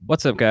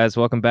What's up, guys?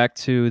 Welcome back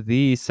to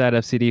the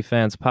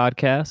SadFCDfans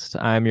podcast.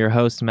 I'm your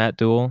host, Matt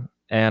Dool,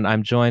 and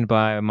I'm joined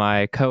by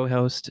my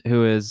co-host,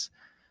 who is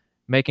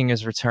making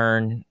his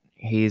return.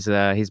 He's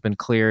been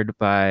cleared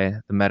by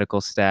the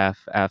medical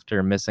staff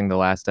after missing the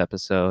last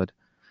episode,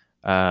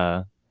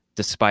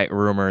 despite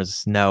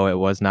rumors. No, it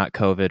was not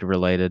COVID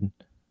related.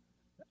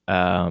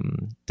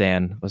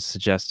 Dan was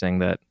suggesting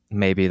that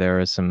maybe there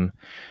was some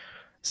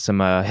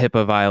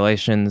HIPAA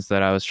violations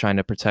that I was trying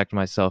to protect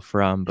myself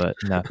from, but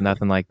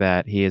nothing like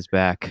that. He is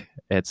back.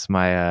 It's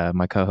my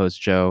my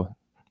co-host Joe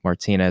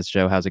Martinez.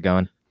 Joe, how's it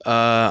going?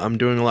 I'm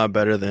doing a lot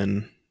better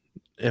than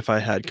if I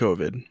had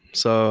COVID.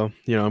 So,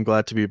 I'm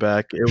glad to be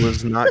back. It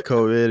was not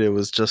COVID, it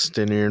was just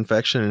an ear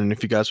infection. And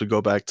if you guys would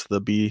go back to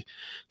the B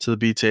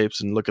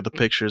tapes and look at the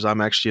pictures, I'm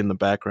actually in the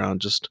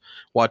background just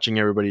watching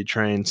everybody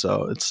train.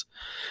 So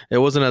it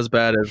wasn't as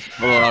bad as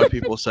a lot of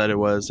people said it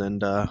was,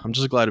 and I'm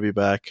just glad to be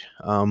back.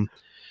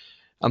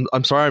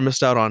 I'm sorry I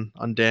missed out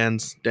on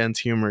Dan's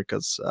humor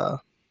because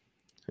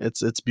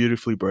it's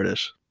beautifully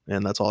British,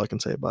 and that's all I can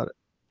say about it.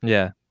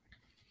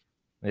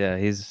 Yeah,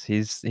 he's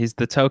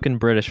the token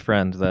British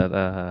friend that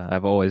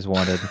I've always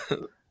wanted,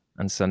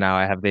 and so now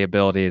I have the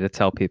ability to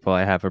tell people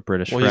I have a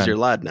British friend. He's your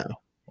lad now,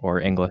 or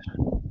English.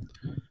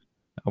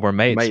 We're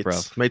mates, bro.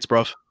 Mates,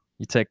 bro.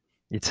 You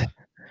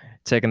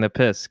taking the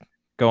piss.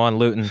 Go on,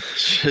 Luton.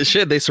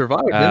 Shit, they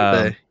survived,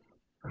 didn't they?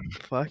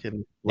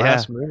 Fucking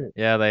last minute.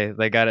 Yeah,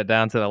 they got it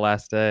down to the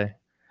last day.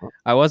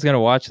 I was gonna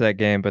watch that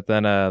game, but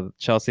then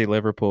Chelsea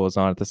Liverpool was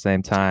on at the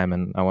same time,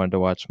 and I wanted to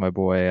watch my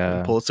boy.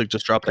 Pulisic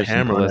just dropped the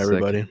hammer on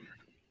everybody.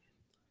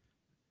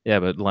 Yeah,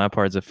 but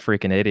Lampard's a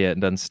freaking idiot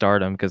and doesn't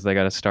start him because they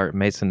got to start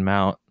Mason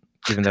Mount,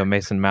 even though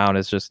Mason Mount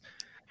is just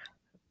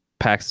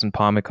Paxton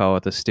Pomykal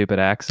with a stupid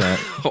accent.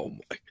 Oh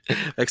my!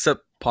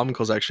 Except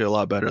Pomykal's actually a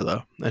lot better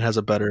though. It has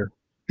a better,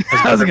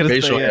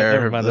 facial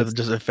hair.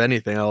 Just if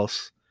anything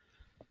else.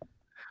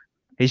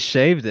 He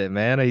shaved it,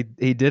 man.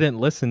 He didn't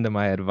listen to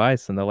my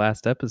advice in the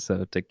last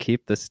episode to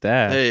keep the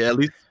stash. Hey, at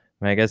least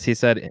I guess he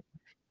said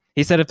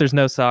if there's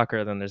no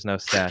soccer, then there's no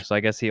stash. So I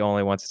guess he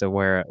only wants to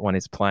wear it when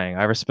he's playing.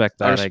 I respect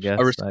that, I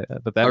guess.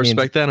 But I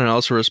respect that, and I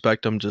also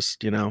respect him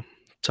just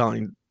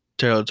telling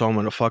Taylor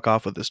Tolman to fuck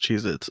off with his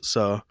Cheez-Its.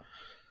 So.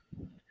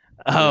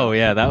 Oh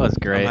yeah, that was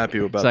great. I'm happy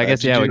about that. So I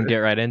guess we can get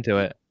right into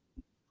it.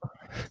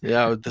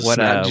 Yeah, we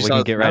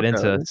can get right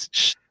into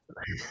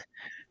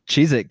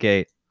Cheez-It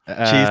Gate.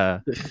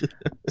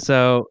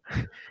 So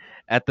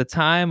at the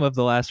time of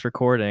the last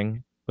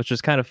recording, which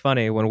was kind of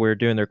funny when we were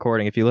doing the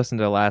recording, if you listened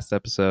to the last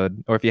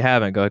episode, or if you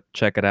haven't, go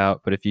check it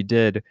out. But if you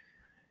did,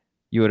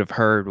 you would have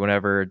heard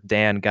whenever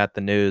Dan got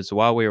the news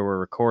while we were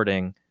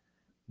recording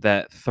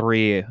that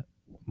 3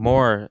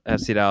 more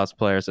FC Dallas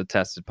players had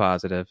tested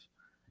positive,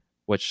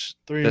 which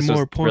this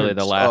was really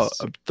the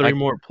last. 3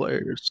 more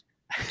players.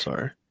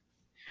 Sorry.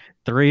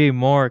 3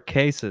 more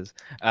cases.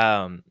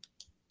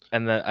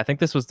 And I think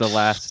this was the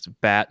last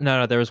bat.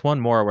 No, there was one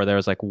more where there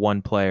was like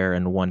 1 player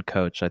and 1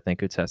 coach, I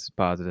think, who tested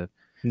positive.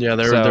 Yeah,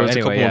 there was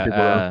a couple more people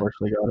that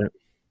unfortunately got it.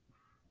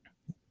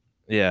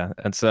 Yeah,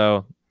 and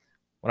so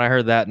when I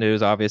heard that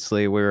news,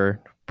 obviously we were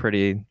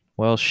pretty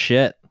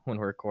shit when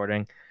we're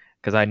recording,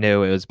 because I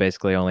knew it was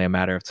basically only a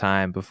matter of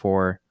time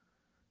before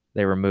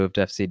they removed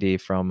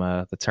FCD from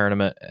the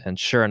tournament. And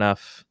sure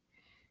enough,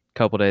 a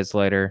couple days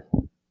later,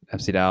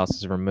 FC Dallas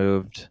is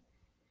removed.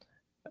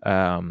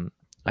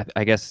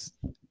 I guess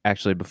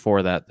actually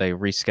before that, they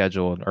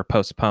rescheduled or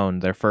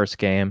postponed their first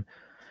game.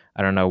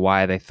 I don't know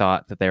why they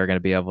thought that they were going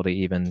to be able to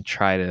even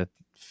try to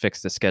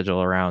fix the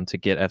schedule around to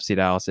get FC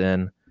Dallas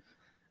in.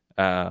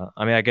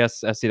 I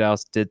guess FC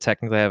Dallas did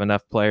technically have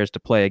enough players to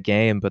play a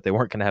game, but they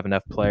weren't going to have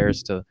enough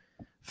players to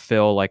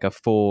fill like a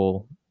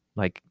full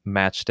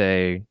match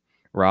day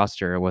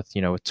roster with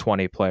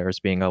 20 players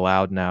being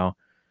allowed now.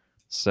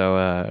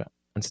 So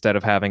instead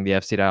of having the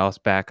FC Dallas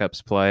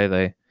backups play,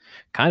 they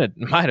kind of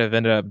might have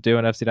ended up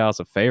doing FC Dallas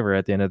a favor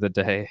at the end of the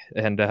day.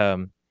 And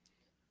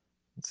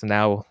so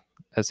now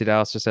FC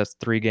Dallas just has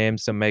 3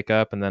 games to make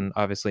up, and then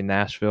obviously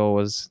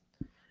Nashville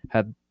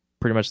had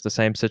pretty much the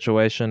same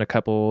situation a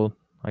couple,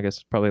 I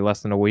guess probably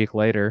less than a week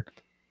later.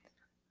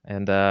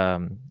 And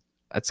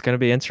it's going to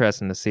be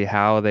interesting to see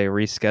how they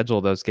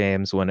reschedule those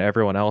games when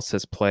everyone else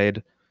has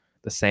played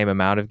the same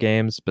amount of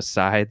games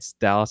besides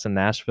Dallas and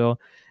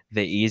Nashville.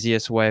 The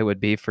easiest way would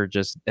be for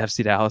just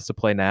FC Dallas to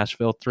play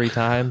Nashville 3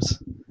 times,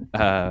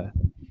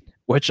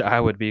 which I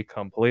would be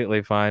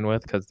completely fine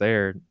with because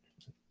they're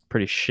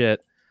pretty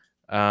shit.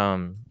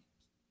 But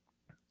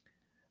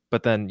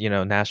then,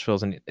 Nashville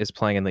is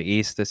playing in the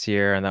East this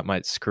year, and that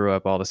might screw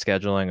up all the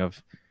scheduling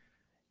of.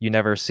 You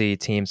never see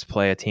teams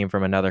play a team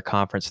from another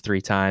conference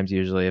 3 times.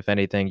 Usually, if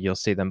anything, you'll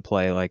see them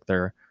play like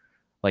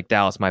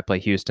Dallas might play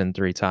Houston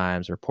 3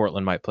 times, or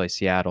Portland might play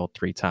Seattle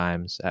 3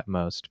 times at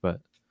most. But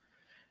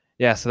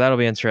yeah, so that'll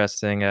be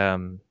interesting.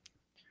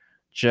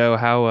 Joe,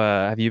 how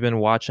have you been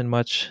watching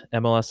much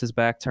MLS's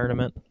back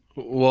tournament?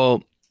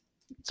 Well,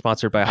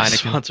 sponsored by Heineken.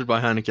 Sponsored by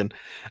Heineken.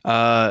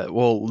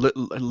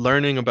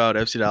 Learning about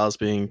FC Dallas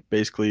being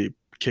basically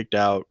kicked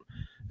out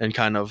and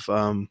kind of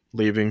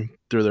leaving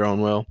through their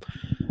own will.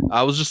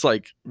 I was just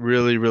like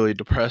really, really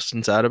depressed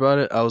and sad about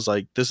it. I was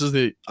like,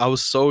 I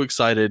was so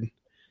excited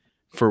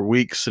for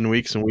weeks and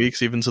weeks and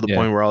weeks, even to the Yeah.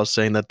 point where I was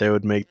saying that they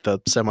would make the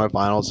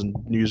semifinals and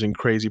using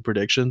crazy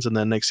predictions. And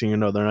then next thing you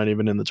know, they're not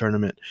even in the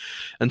tournament.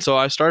 And so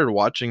I started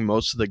watching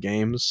most of the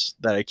games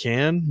that I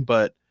can.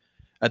 But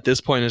at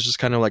this point, it's just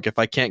kind of like if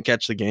I can't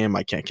catch the game,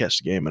 I can't catch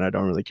the game. And I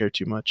don't really care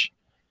too much.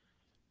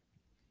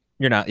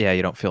 You're not. Yeah,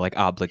 you don't feel like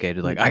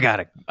obligated. Like I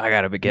gotta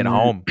get Mm.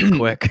 home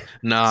quick.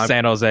 Nah,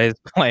 San Jose's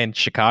playing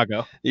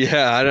Chicago.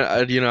 yeah,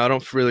 I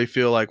don't really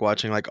feel like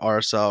watching like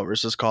RSL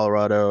versus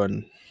Colorado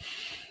and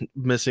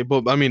missing.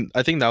 But I mean,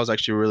 I think that was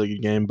actually a really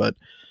good game. But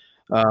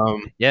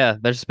Yeah,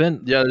 there's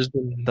been yeah, there's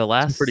been the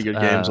some pretty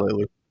last good games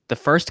lately. the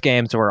first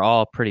games were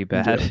all pretty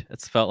Yeah. bad.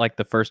 It's felt like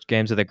the first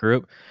games of the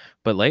group,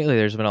 but lately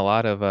there's been a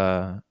lot of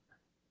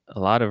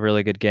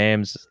really good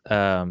games.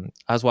 I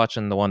was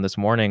watching the one this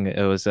morning.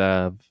 It was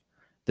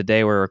the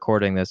day we're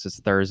recording this. It's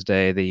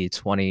Thursday, the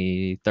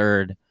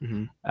 23rd.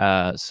 Hmm.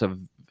 So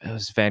it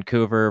was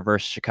Vancouver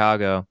versus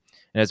Chicago,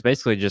 and it's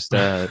basically just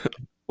a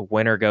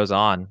winner goes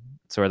on.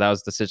 So that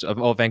was the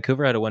situation. Oh,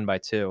 Vancouver had to win by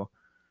 2,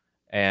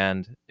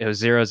 and it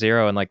was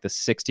 0-0 in like the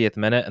 60th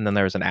minute, and then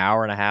there was an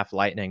hour and a half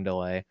lightning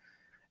delay.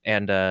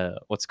 And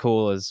what's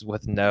cool is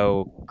with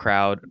no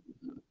crowd,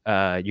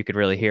 you could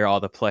really hear all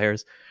the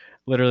players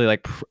literally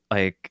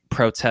like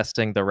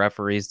protesting the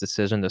referee's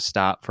decision to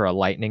stop for a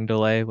lightning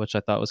delay, which I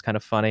thought was kind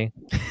of funny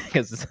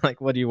because it's like,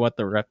 what do you want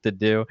the ref to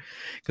do?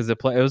 Because it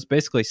was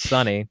basically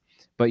sunny,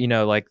 but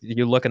like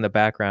you look in the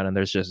background and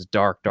there's just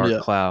dark Yeah.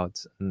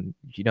 clouds, and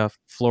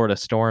Florida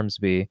storms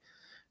be.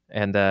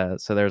 And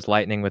so there's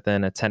lightning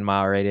within a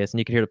 10-mile radius, and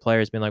you could hear the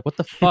players being like, "What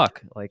the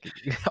fuck?" Like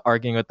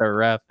arguing with their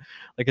ref,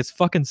 like it's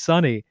fucking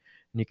sunny,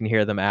 and you can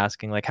hear them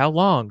asking like, "How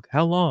long?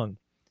 How long?"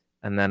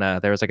 And then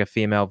there was like a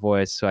female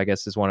voice, who I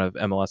guess is one of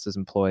MLS's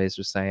employees,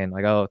 just saying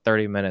like, "Oh,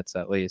 30 minutes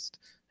at least,"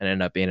 and it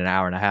ended up being an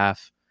hour and a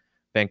half.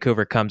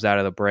 Vancouver comes out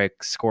of the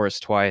break, scores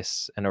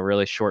twice in a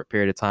really short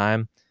period of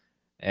time,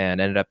 and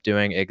ended up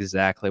doing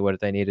exactly what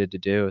they needed to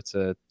do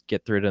to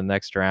get through to the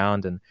next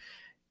round. And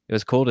it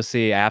was cool to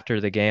see after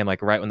the game,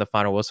 like right when the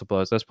final whistle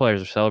blows, those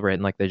players are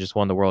celebrating like they just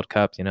won the World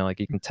Cup. Like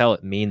you can tell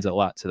it means a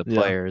lot to the Yeah.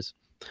 players.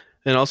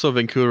 And also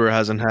Vancouver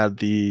hasn't had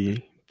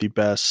the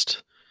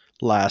best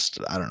last,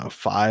 I don't know,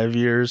 5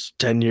 years,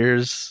 10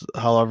 years,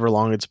 however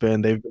long it's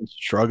been. They've been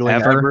struggling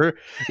Ever. ever.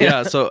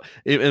 Yeah. So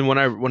and when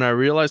I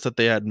realized that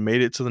they had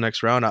made it to the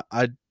next round,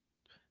 I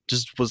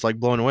just was like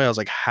blown away. I was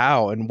like,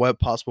 how and what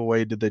possible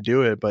way did they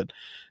do it? But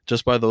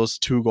just by those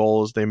 2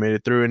 goals, they made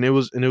it through. And it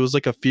was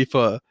like a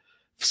FIFA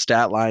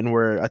stat line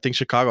where I think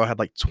Chicago had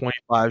like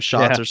 25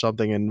 shots Yeah. or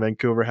something, and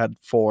Vancouver had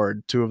 4.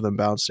 And 2 of them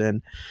bounced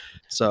in.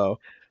 So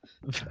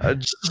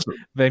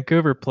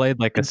Vancouver played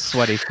like a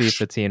sweaty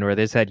FIFA team where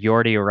they just had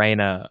Jordi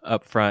Reyna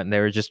up front, and they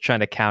were just trying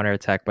to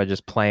counterattack by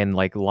just playing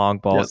like long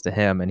yeah, balls to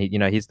him. And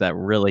he's that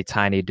really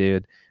tiny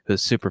dude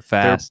who's super they're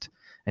fast.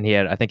 And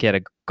I think he had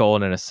a goal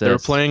and an they were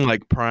assist. playing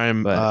like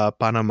prime But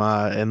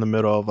Panama in the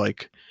middle of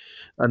like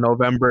a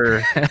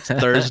November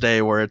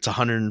Thursday where it's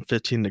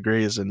 115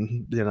 degrees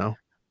and in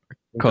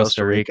Costa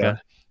Costa Rica.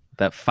 Rica,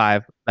 that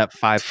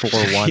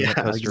 5-4-1 Yeah, that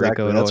Costa Rica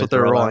exactly. would That's always what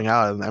they're roll rolling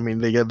out. out. I mean,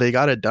 they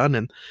got it done,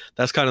 and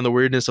that's kind of the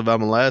weirdness of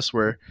MLS,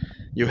 where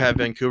you have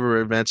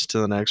Vancouver advance to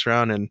the next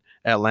round, and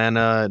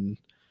Atlanta, and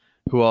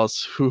who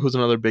else? Who's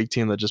another big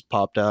team that just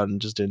popped out and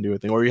just didn't do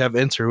anything? Or you have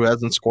Inter, who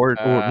hasn't scored,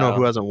 or no,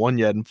 who Uh, hasn't won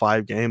yet in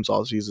 5 games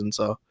all season.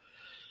 So,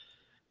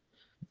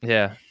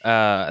 yeah,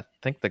 I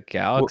think the well,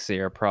 Galaxy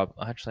are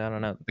actually, I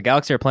don't know. The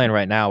Galaxy are playing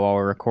right now while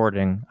we're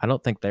recording. I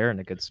don't think they're in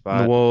a good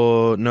spot.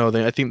 no,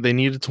 I think they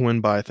needed to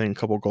win by I think a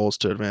couple goals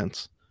to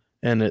advance,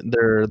 and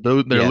they're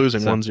Yeah,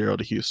 losing so 1-0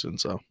 to Houston.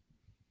 So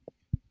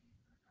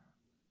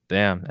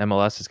damn,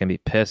 MLS is gonna be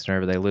pissed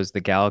whenever they lose the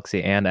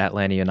Galaxy and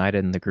Atlanta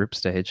United in the group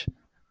stage.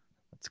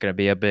 It's gonna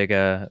be a big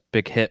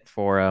hit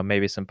for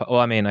maybe some. Well,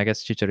 I mean, I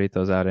guess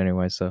Chicharito's out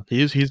anyway, so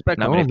he's back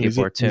not many home.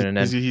 people are tuning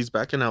in. He's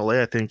back in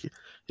LA. I think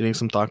eating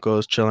some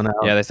tacos, chilling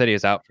Yeah, out. they said he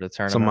was out for the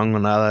Some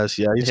tournament. mangonadas.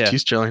 Yeah, Yeah.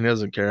 he's chilling. He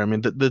doesn't care. I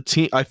mean, the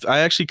team. I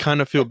actually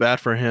kind of feel bad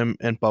for him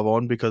and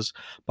Pavon because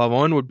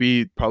Pavon would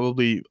be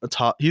probably a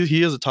top.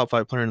 He is a top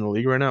 5 player in the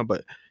league right now,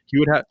 but he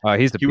would have Oh,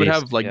 he's the he would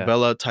have beast. like Yeah.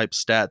 Vela type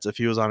stats if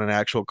he was on an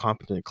actual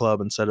competent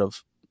club instead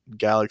of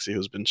Galaxy,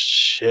 who's been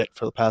shit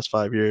for the past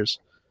 5 years.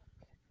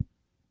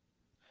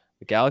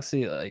 The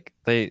Galaxy, like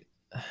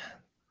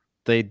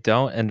they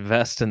don't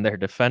invest in their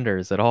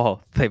defenders at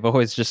all. They've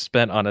always just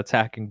spent on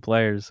attacking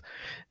players,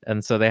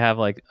 and so they have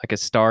like a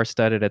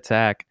star-studded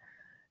attack,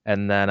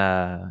 and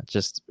then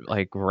just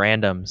like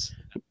randoms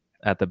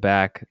at the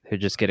back who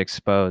just get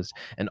exposed.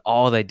 And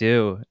all they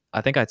do,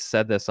 I think I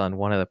said this on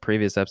one of the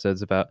previous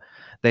episodes about,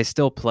 they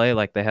still play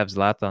like they have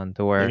Zlatan,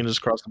 to They where can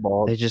just cross the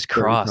ball they just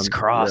 30 cross, times.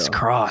 cross, Yeah,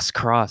 cross,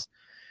 cross.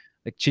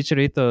 Like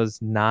Chicharito is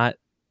not,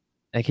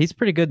 like, he's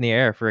pretty good in the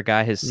air for a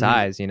guy his Mhm.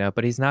 size,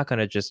 but he's not going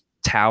to just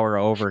tower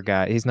over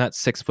guy. He's not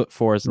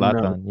 6'4" No,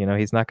 Zlatan.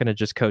 He's not going to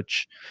just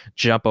coach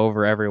jump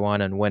over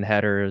everyone and win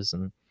headers.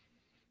 And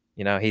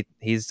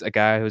he's a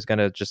guy who's going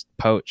to just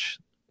poach.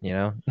 You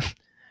know,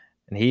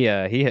 and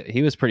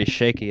he was pretty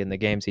shaky in the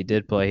games he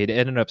did play. He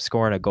ended up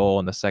scoring a goal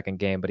in the second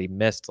game, but he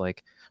missed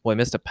he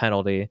missed a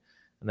penalty,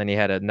 and then he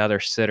had another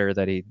sitter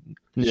that he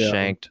Yeah,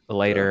 shanked yeah.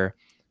 later,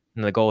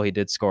 and the goal he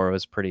did score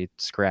was pretty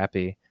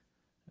scrappy.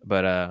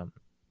 But I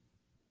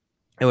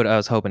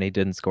was hoping he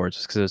didn't score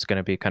just because it was going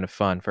to be kind of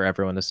fun for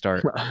everyone to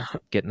start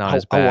getting on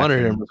his I back wanted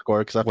him and to score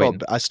because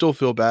waiting. I still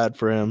feel bad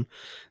for him,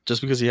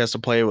 just because he has to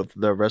play with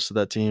the rest of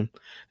that team.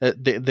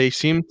 They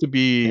seem to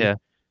be Yeah,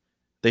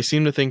 they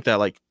seem to think that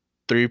like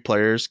three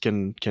players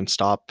can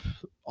stop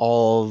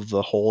all of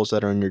the holes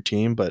that are in your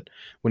team, but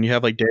when you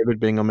have like David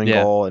Bingham in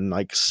yeah, goal and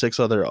like six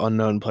other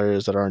unknown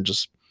players that aren't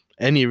just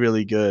any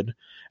really good,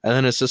 and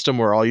then a system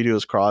where all you do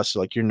is cross,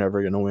 like you're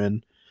never gonna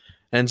win.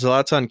 And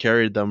Zlatan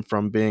carried them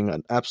from being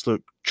an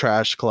absolute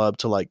trash club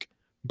to like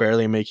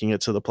barely making it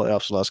to the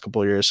playoffs the last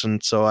couple of years.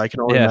 And so I can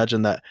only yeah,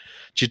 imagine that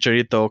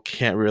Chicharito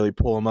can't really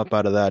pull him up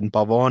out of that. And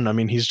Pavon, I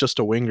mean, he's just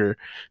a winger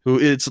who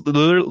it's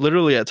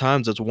literally at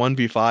times it's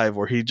 1v5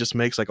 where he just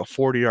makes like a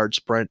 40-yard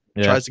sprint,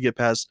 yeah. tries to get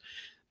past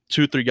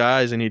two, three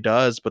guys, and he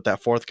does, but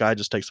that fourth guy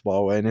just takes the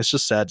ball away. And it's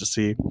just sad to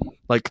see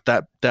like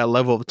that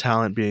level of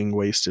talent being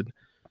wasted.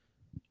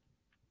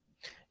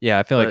 Yeah,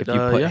 I feel like But if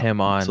you put yeah, him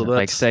so on,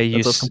 like, say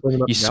that's us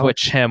complaining about you the Galaxy.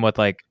 switch him with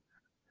like,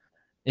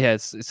 yeah,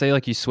 say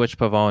like you switch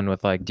Pavone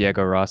with like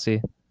Diego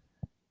Rossi,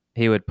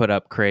 he would put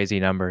up crazy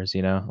numbers.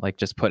 Like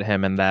just put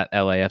him in that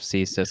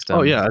LAFC Oh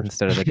system yeah,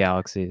 instead of the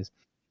Galaxies.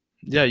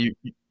 yeah, you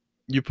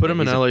put Yeah,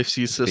 him in he's a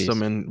LAFC system,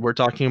 beast. and we're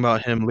talking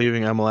about him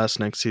leaving MLS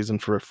next season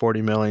for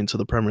 40 million to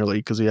the Premier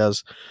League because he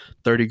has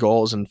 30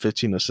 goals and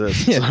 15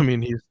 assists. Yeah, I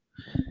mean,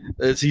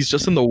 he's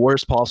just in the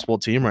worst possible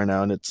team right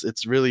now, and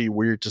it's really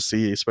weird to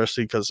see,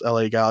 especially because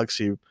LA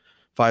Galaxy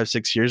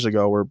 5-6 years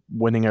ago were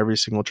winning every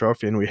single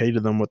trophy, and we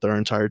hated them with our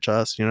entire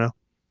chest. You know?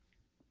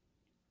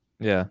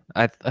 yeah.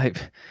 I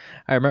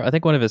remember. I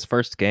think one of his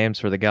first games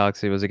for the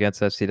Galaxy was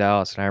against FC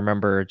Dallas, and I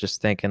remember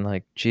just thinking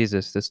like,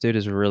 Jesus, this dude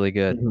is really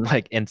good. Mm-hmm.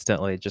 Like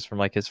instantly, just from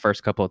like his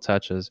first couple of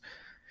touches.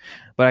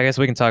 But I guess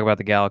we can talk about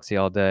the Galaxy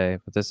all day.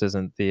 But this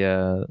isn't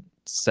the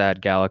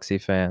sad Galaxy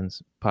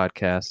fans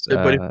podcast.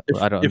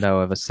 But I don't know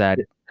of a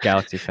sad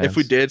Galaxy if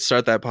we fans. did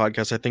start that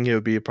podcast, I think it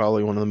would be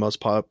probably one of the most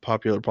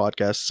popular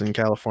podcasts in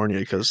California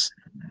because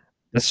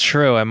That's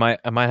true. I might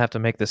have to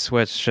make the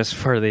switch just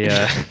for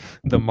the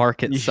the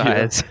market yeah,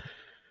 size.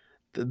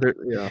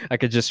 yeah. I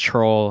could just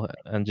troll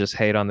and just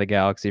hate on the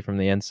Galaxy from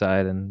the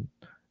inside and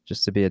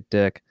just to be a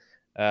dick.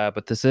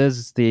 But this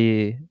is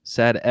the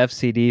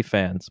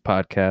SadFCDfans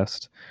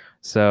podcast.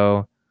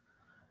 So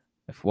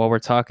while we're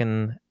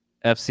talking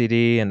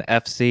FCD and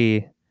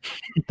FC,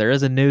 there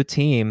is a new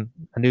team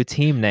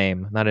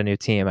name, not a new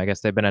team. I guess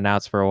they've been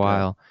announced for a Yeah.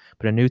 while,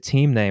 but a new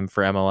team name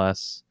for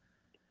MLS,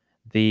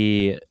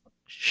 the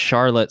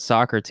Charlotte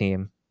soccer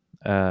team,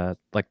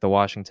 like the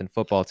Washington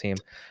football team,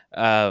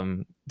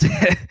 um,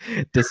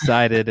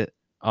 decided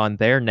on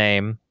their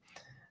name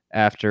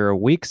after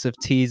weeks of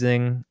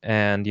teasing.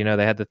 And they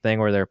had the thing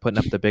where they're putting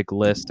up the big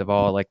list of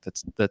all like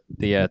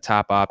the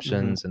top Mm-hmm.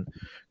 options and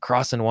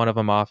crossing one of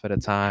them off at a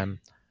time.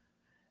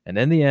 And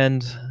in the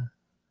end,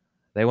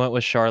 they went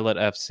with Charlotte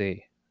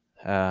FC.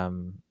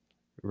 Um,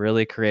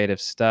 really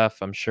creative stuff.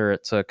 I'm sure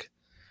it took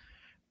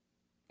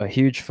a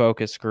huge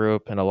focus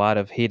group and a lot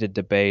of heated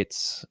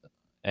debates.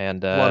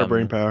 And A lot of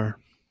brain power.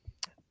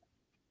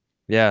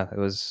 yeah, it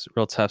was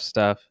real tough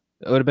stuff.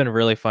 It would have been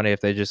really funny if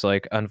they just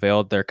like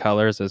unveiled their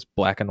colors as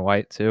black and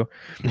white too,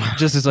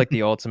 just as like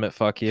the ultimate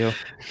fuck you.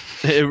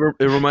 It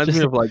reminds me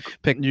Just of like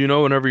pick.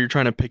 whenever you're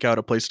trying to pick out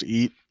a place to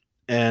eat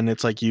and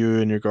it's like you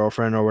and your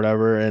girlfriend or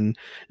whatever and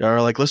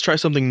you're like, let's try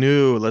something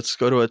new, let's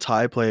go to a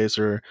Thai place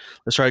or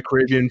let's try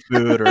Caribbean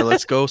food or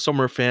let's go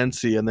somewhere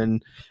fancy, and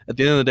then at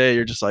the end of the day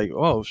you're just like,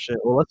 oh shit,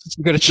 well let's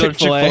just Go to go to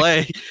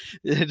Chick-fil-A.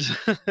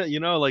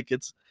 Chick-fil-A. Like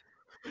it's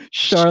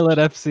Charlotte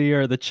FC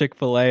or the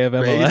Chick-fil-A of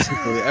MLS.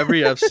 basically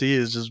every FC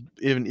is just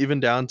even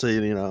down to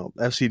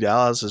FC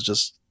Dallas is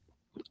just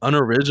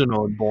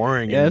unoriginal and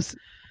boring, and Yes,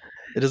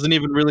 it doesn't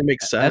even really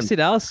make sense. FC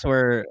Dallas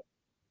were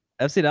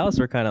FC Dallas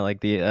were kind of like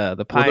the Well,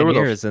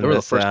 pioneers they in were the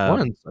this first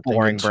ones, I think, in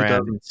boring brand.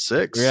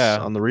 2006 Yeah,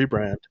 on the rebrand. I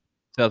believe,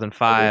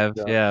 2005.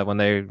 yeah. Yeah, when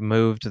they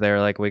moved, they were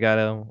like, we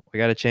gotta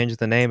change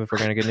the name if we're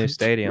gonna get a new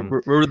stadium.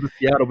 We're the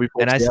Seattle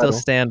before And I still Seattle.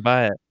 stand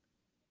by it.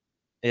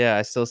 Yeah,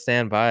 I still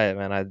stand by it,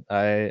 man.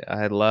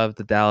 I love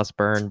the Dallas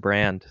Burn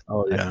brand.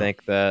 Oh I yeah,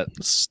 think that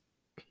It's-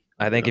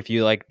 I think yeah. if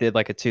you like did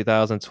like a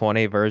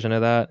 2020 version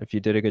of that, if you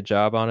did a good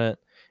job on it,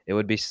 it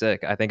would be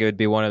sick. I think it would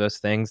be one of those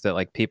things that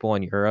like people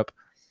in Europe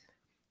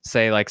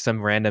say like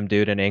some random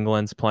dude in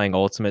England's playing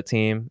Ultimate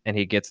Team and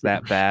he gets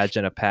that badge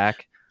in a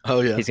pack.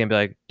 Oh yeah. He's gonna be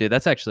like, dude,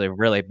 that's actually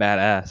really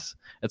badass.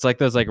 It's like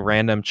those like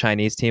random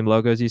Chinese team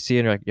logos you see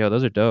and you're like, yo,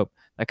 those are dope.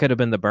 That could have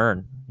been the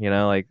Burn,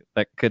 like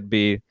that could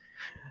be.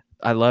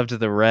 I loved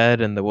the red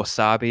and the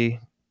wasabi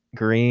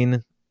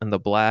green and the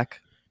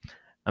black.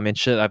 I mean,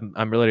 shit, I'm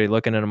literally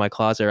looking into my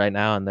closet right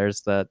now, and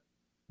there's that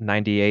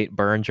 '98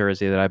 Burn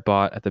jersey that I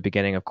bought at the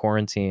beginning of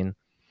quarantine,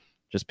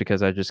 just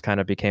because I just kind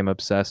of became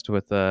obsessed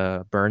with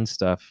Burn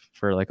stuff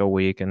for like a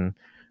week and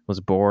was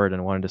bored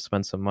and wanted to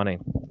spend some money.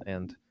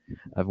 And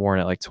I've worn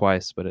it like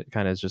twice, but it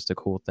kind of is just a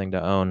cool thing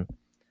to own.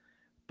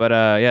 But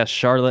yeah,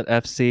 Charlotte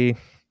FC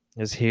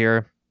is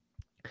here.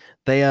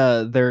 They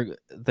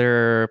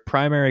their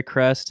primary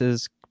crest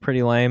is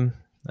pretty lame.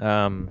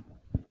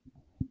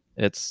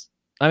 It's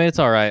I mean it's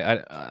all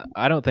right.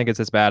 I don't think it's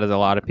as bad as a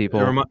lot of people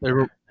It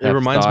have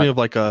reminds me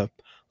thought. of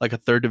like a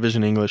third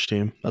division English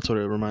team. That's what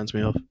it reminds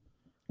me of.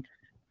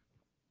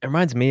 It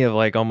reminds me of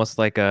like almost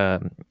like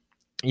a,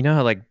 you know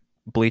how like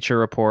Bleacher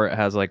Report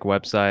has like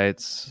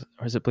websites,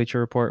 or is it Bleacher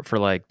Report for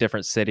like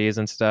different cities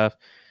and stuff?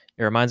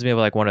 It reminds me of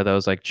like one of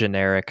those like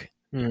generic,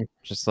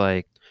 just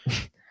like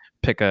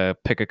pick a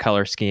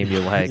color scheme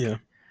you like, Yeah.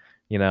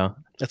 you know.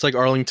 It's like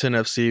Arlington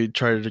FC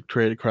tried to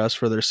create a crest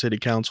for their city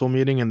council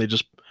meeting, and they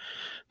just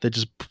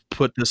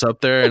put this up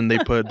there, and they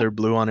put their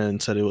blue on it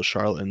and said it was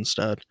Charlotte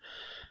instead.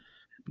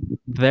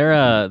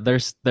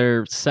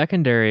 Their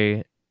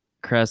secondary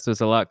crest was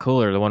a lot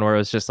cooler. The one where it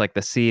was just like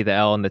the C, the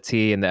L, and the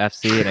T, and the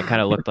FC, and it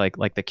kind of looked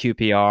like the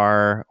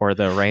QPR or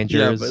the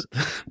Rangers. Yeah,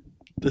 but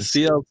the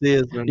CLT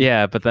has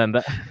been but then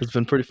it's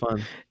been pretty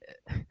fun.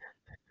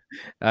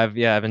 I've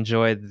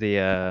enjoyed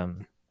the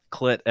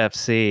Clit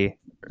FC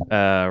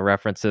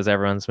references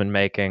everyone's been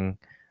making.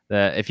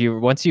 That if you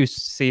once you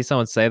see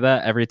someone say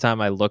that, every time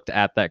I looked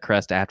at that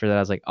crest after that, I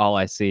was like, all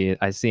I see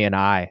an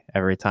eye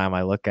every time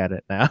I look at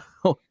it now.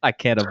 I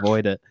can't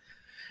avoid it.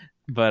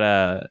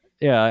 But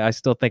yeah, I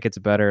still think it's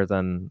better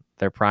than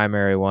their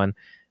primary one.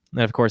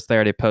 And of course, they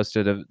already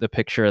posted the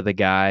picture of the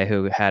guy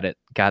who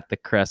got the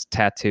crest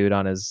tattooed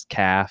on his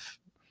calf.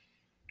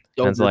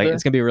 And it's like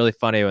it's gonna be really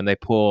funny when they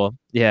pull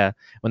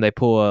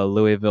a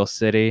Louisville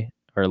City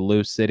or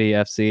Lou City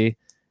FC,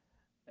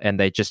 and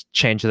they just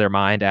change their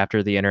mind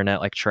after the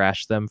internet like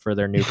trashed them for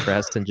their new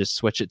crest and just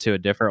switch it to a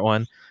different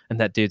one, and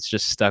that dude's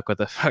just stuck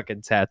with a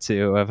fucking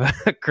tattoo of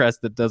a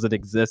crest that doesn't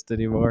exist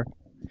anymore.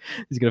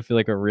 He's gonna feel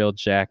like a real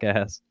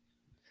jackass.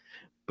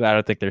 But I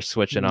don't think they're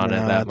switching on it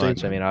that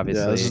much. I mean,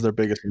 obviously, this is their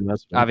biggest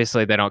investment.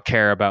 Obviously, they don't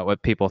care about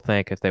what people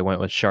think if they went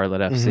with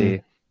Charlotte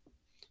FC.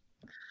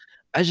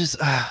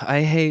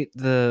 I hate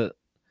this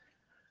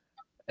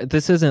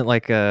isn't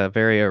like a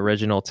very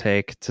original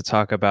take to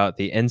talk about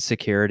the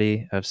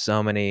insecurity of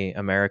so many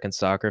American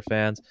soccer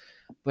fans,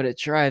 but it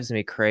drives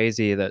me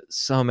crazy that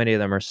so many of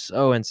them are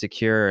so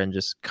insecure and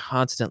just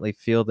constantly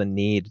feel the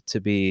need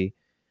to be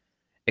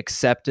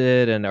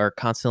accepted and are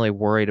constantly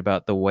worried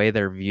about the way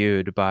they're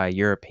viewed by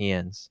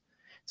Europeans.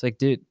 It's like,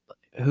 dude,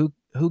 who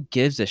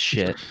gives a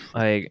shit?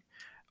 Like,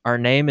 our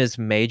name is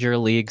Major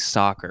League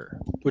Soccer,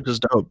 which is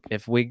dope.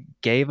 If we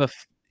gave a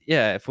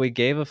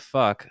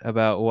fuck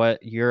about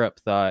what Europe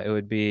thought, it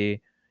would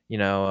be,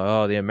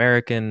 the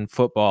American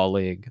Football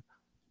League,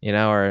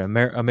 or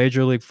a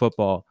Major League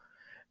Football.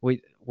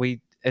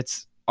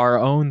 It's our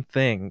own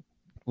thing.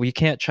 We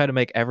can't try to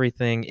make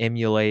everything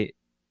emulate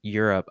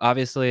Europe.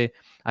 Obviously,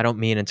 I don't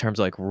mean in terms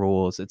of like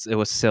rules. It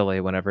was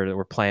silly whenever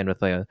we're playing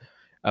with a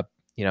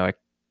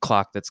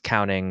clock that's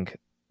counting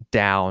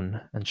down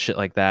and shit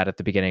like that at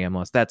the beginning of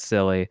MLS. That's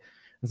silly.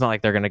 It's not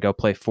like they're going to go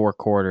play 4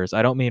 quarters.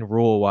 I don't mean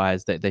rule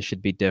wise that they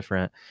should be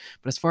different,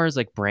 but as far as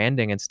like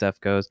branding and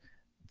stuff goes,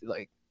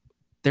 like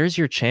there's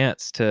your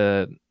chance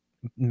to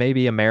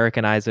maybe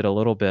Americanize it a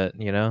little bit.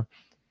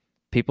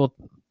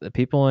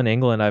 People in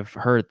England I've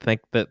heard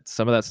think that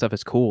some of that stuff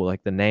is cool,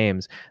 like the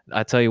names.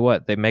 I tell you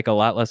what, they make a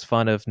lot less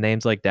fun of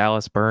names like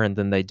Dallas Burn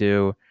than they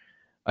do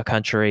a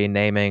country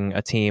naming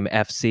a team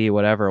FC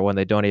whatever when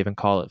they don't even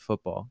call it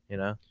football.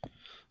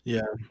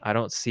 Yeah, I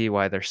don't see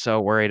why they're so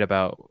worried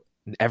about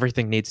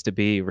everything needs to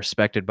be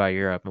respected by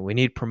Europe, and we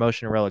need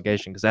promotion and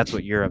relegation because that's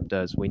what Europe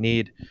does. We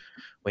need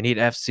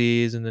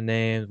FCs in the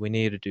names. We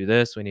need to do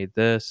this. We need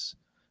this.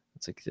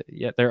 It's like,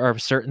 yeah, there are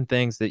certain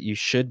things that you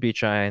should be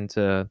trying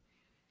to,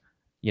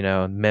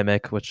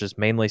 mimic, which is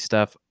mainly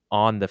stuff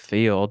on the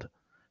field,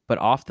 but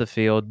off the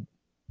field,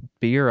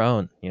 be your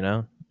own.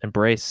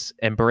 Embrace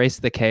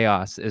the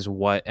chaos is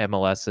what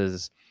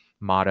MLS's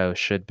motto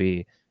should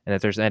be. And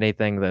if there's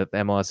anything that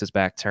MLS's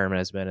back term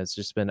has been, it's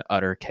just been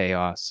utter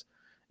chaos.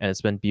 And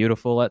it's been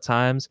beautiful at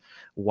times,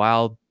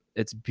 while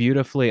it's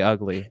beautifully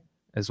ugly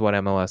is what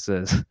MLS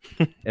is.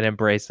 And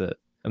embrace it.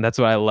 And that's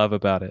what I love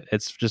about it.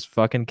 It's just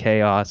fucking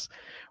chaos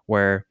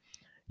where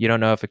you don't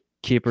know if a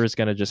keeper is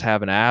going to just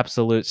have an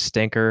absolute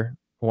stinker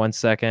 1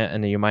 second,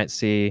 and then you might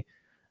see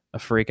a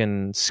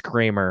freaking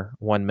screamer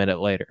 1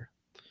 minute later.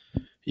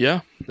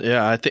 Yeah.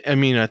 I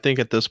think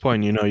at this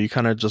point, you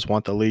kind of just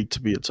want the league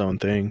to be its own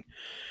thing.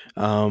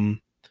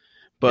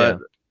 But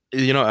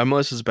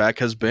MLS's back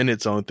has been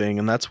its own thing,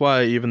 and that's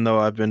why, even though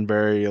I've been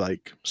very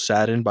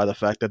saddened by the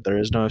fact that there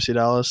is no FC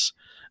Dallas,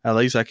 at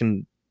least I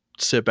can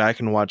sit back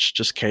and watch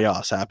just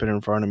chaos happen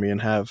in front of me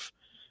and have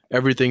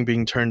everything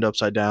being turned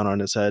upside down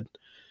on its head.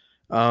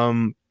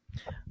 I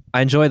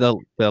enjoy the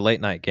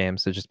late night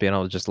games, so just being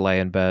able to just lay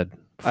in bed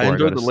before I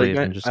go to sleep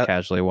and just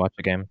casually watch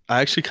a game.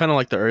 I actually kind of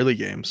like the early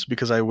games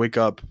because I wake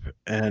up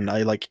and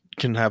I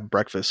can have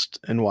breakfast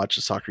and watch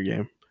a soccer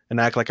game and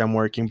act like I'm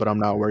working, but I'm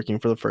not working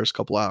for the first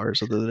couple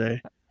hours of the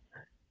day.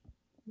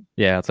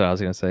 Yeah, that's what I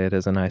was gonna say. It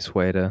is a nice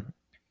way to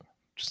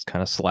just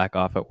kind of slack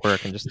off at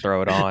work and just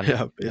throw it on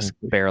Yeah, and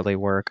basically. barely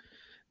work.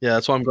 Yeah,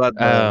 that's why I'm glad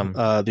Um,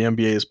 the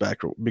NBA is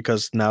back,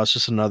 because now it's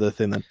just another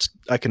thing that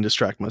I can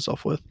distract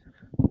myself with.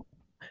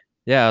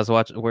 yeah, I was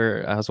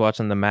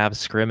watching the Mavs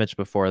scrimmage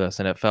before this,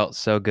 and it felt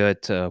so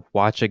good to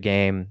watch a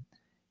game,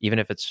 even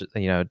if it's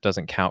it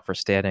doesn't count for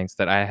standings,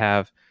 that I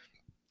have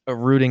a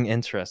rooting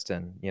interest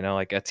in.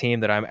 Like a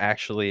team that I'm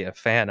actually a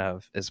fan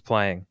of is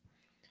playing.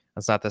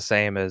 It's not the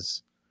same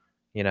as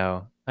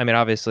I mean,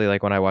 obviously,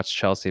 like when I watch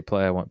Chelsea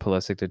play, I want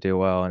Pulisic to do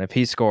well, and if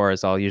he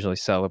scores, I'll usually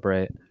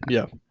celebrate.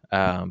 Yeah.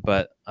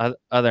 But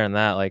other than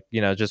that, like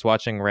just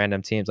watching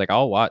random teams, like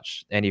I'll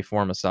watch any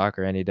form of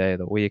soccer any day of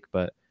the week,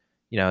 but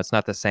it's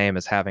not the same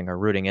as having a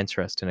rooting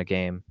interest in a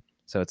game.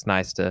 So it's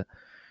nice to.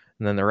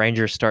 And then the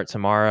Rangers start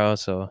tomorrow,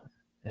 so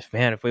if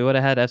we would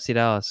have had FC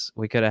Dallas,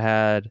 we could have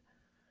had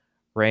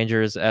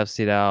Rangers,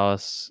 FC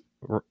Dallas,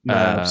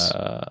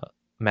 Mavs.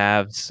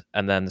 Mavs,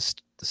 and then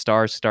the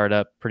Stars start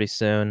up pretty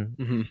soon,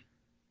 Hmm.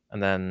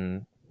 and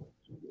then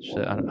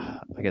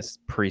I guess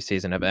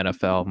preseason of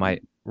NFL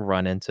might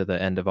run into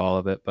the end of all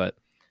of it, but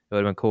it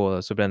would have been cool.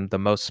 This would have been the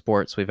most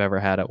sports we've ever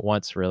had at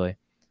once, really.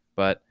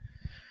 But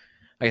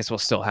I guess we'll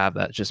still have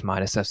that, just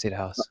minus FC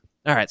Dallas.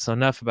 All right, so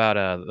enough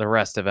about the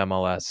rest of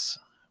MLS.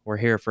 We're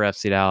here for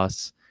FC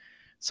Dallas.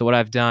 So what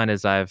I've done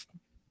is I've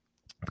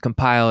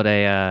compiled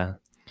a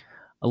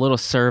little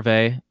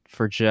survey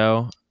for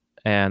Joe,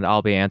 and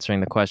I'll be answering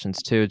the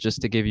questions too,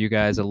 just to give you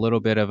guys a little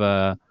bit of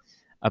a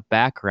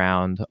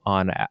background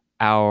on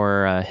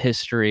our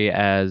history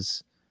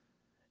as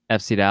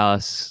FC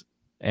Dallas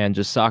and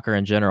just soccer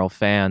in general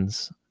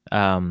fans.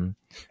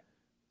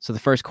 So the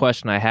first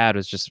question I had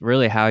was just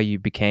really how you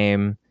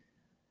became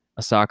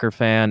a soccer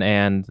fan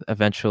and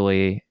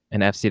eventually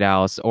an FC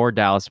Dallas or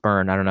Dallas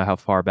Burn. I don't know how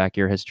far back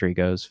your history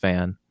goes,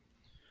 fan.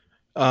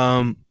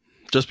 Um,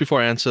 just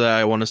before I answer that,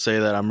 I want to say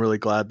that I'm really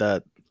glad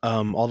that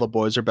all the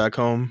boys are back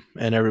home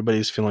and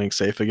everybody's feeling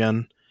safe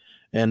again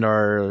and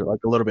are like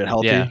a little bit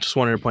healthy. Yeah. Just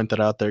wanted to point that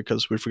out there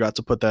because we forgot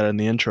to put that in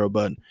the intro.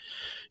 But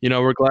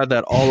we're glad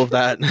that all of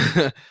that,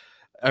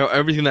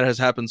 everything that has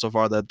happened so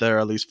far, that they're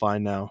at least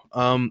fine now.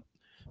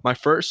 My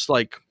first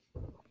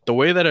the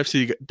way that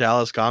FC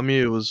Dallas got me,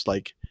 it was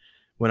like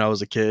when I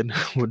was a kid,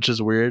 which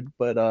is weird.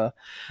 But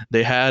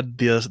they had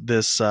this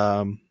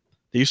they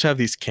used to have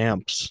these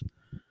camps,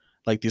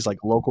 like these like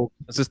local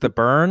Is this the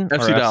Burn or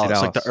FC FC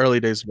Dallas, like the Dallas? early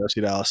days of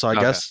FC Dallas. So I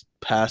Okay. guess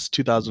past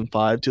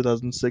 2005,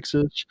 2006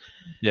 ish.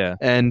 Yeah.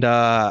 And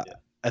I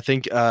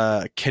think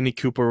Kenny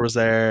Cooper was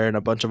there and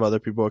a bunch of other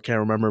people. I can't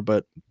remember,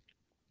 but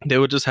they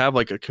would just have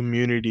like a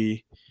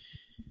community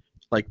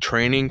like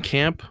training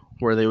camp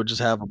where they would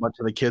just have a bunch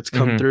of the kids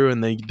come through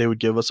and they would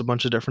give us a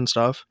bunch of different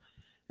stuff.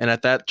 And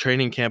at that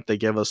training camp, they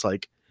give us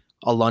like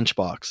a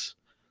lunchbox.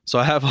 So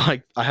I have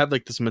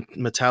like this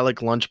metallic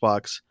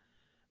lunchbox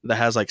that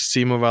has like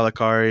Simo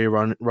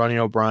Valakari, Ronnie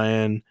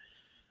O'Brien,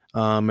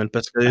 and I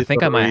Pescadito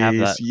think I might have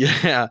Ruiz. that.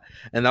 Yeah,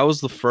 and that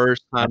was the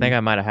first I think time. I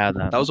might have had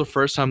that. That was the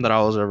first time that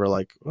I was ever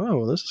like, oh,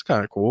 well, this is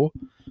kind of cool.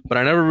 But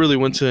I never really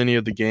went to any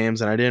of the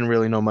games, and I didn't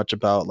really know much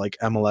about like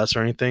MLS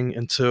or anything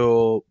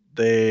until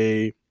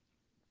they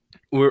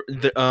were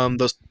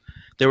those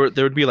there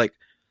would be like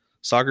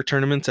soccer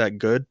tournaments at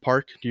Good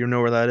Park. Do you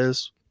know where that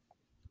is?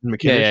 In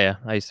McKinney? Yeah.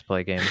 I used to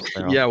play games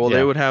there. Yeah, well, they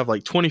Yeah. would have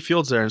like 20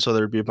 fields there, and so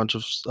there would be a bunch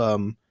of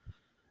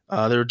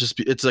there would just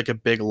be, it's like a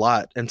big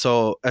lot, and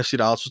so FC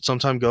Dallas would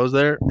sometimes goes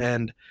there,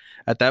 and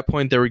at that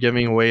point they were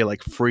giving away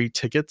like free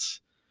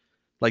tickets,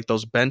 like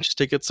those bench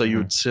tickets, so you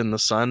would sit in the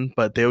sun,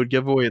 but they would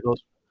give away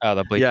those. Oh,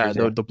 the Yeah, bleachers.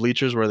 Yeah. the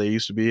bleachers where they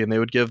used to be, and they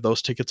would give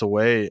those tickets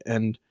away.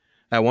 And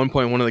at one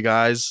point, one of the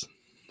guys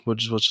was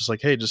just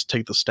like, "Hey, just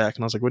take the stack,"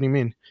 and I was like, "What do you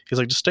mean?" He's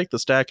like, "Just take the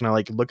stack," and I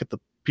like look at the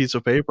piece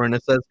of paper, and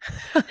it says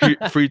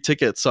free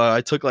tickets. So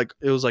I took like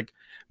it was like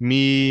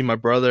me, my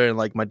brother, and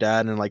like my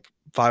dad, and like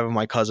 5 of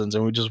my cousins,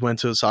 and we just went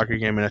to a soccer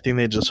game, and I think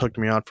they just hooked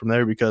me on from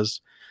there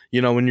because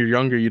when you're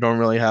younger, you don't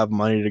really have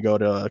money to go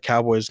to a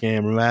Cowboys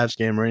game or Mavs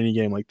game or any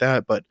game like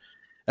that, but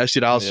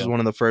FC Dallas was one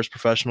of the first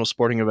professional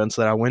sporting events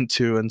that I went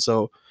to, and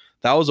so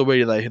that was a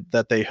way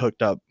that they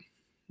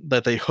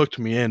hooked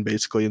me in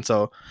basically. And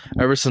so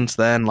ever since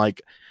then,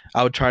 like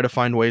I would try to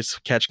find ways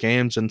to catch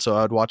games, and so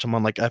I'd watch them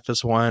on like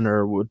FS1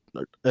 or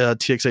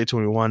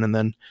TXA21, and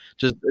then it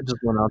just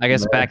went on. I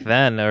guess back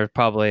then there were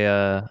probably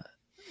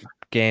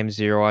games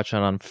you were watching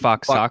on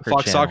Fox Soccer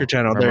Channel. Soccer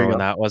Channel. Remember There you when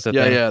go. that was a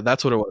Yeah, thing? yeah,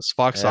 that's what it was.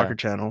 Fox Soccer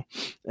Channel,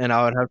 and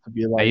I would have to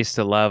be like. I used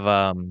to love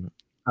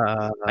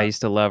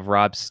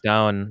Rob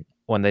Stone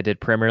when they did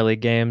Premier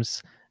League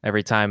games.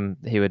 Every time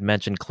he would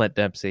mention Clint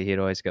Dempsey, he'd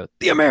always go,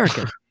 "The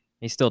American."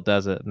 He still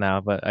does it now,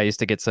 but I used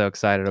to get so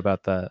excited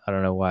about that. I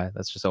don't know why.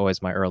 That's just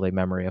always my early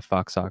memory of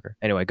Fox Soccer.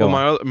 Anyway, go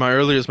on. My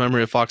earliest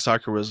memory of Fox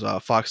Soccer was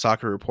Fox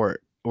Soccer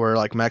Report, where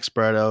like Max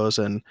Bretos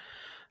and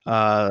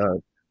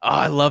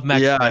I love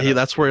Max. Yeah,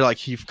 that's where like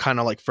he kind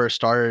of like first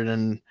started,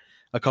 and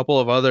a couple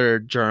of other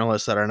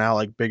journalists that are now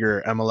like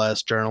bigger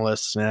MLS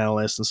journalists and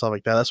analysts and stuff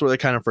like that. That's where they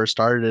kind of first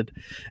started,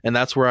 and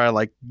that's where I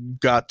like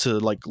got to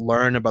like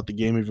learn about the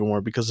game even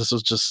more, because this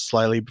was just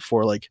slightly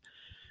before like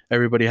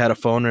everybody had a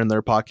phone in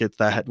their pocket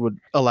that would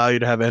allow you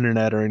to have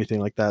internet or anything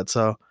like that.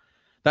 So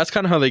that's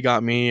kind of how they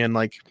got me. And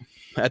like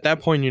at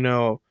that point,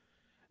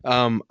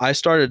 I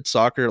started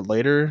soccer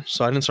later,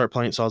 so I didn't start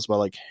playing until I was about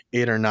like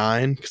 8 or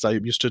 9 because I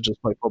used to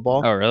just play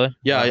football. Oh, really?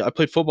 Yeah, Wow. I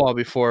played football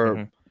before.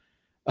 Hmm.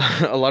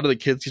 A lot of the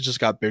kids just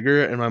got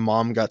bigger, and my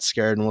mom got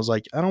scared and was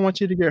like, "I don't want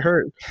you to get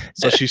hurt,"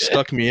 so she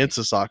stuck me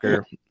into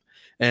soccer.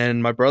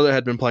 And my brother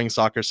had been playing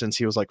soccer since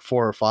he was like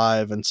 4 or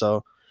 5, and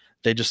so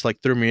they just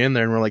like threw me in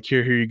there and were like,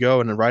 "Here you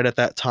go." And right at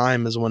that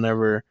time is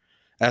whenever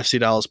FC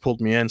Dallas pulled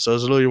me in. So it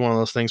was literally one of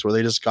those things where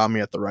they just got me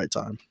at the right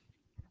time.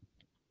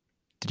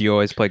 Did you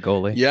always play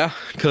goalie? Yeah,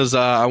 because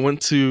I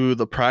went to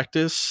the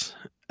practice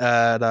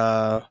at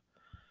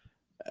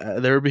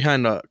they were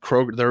behind a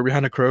Kroger. They were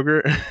behind a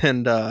Kroger,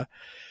 and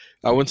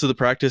I went to the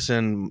practice,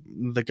 and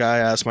the guy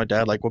asked my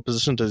dad like, "What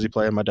position does he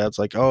play?" And my dad's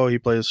like, "Oh, he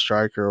plays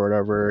striker or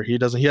whatever. He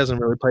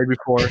hasn't really played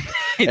before."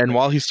 And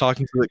while he's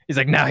talking to He's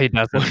like, no, he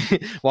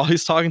doesn't. while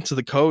he's talking to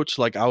the coach,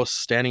 like I was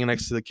standing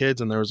next to the kids,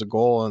 and there was a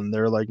goal, and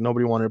they're like,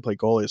 nobody wanted to play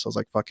goalie, so I was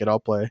like, "Fuck it, I'll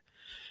play."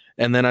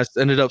 And then I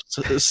ended up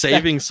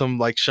saving some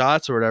like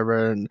shots or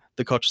whatever, and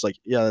the coach was like,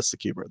 "Yeah, that's the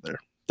keeper right there.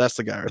 That's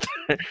the guy right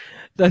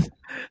there."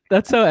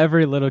 That's how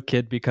every little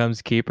kid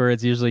becomes keeper.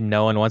 It's usually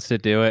no one wants to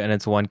do it, and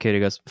it's one kid who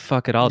goes,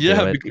 "Fuck it, I'll do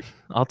Yeah, it.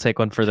 I'll take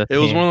one for the it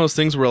was team." one of those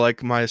things where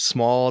like my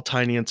small,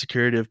 tiny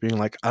insecurity of being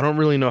like, I don't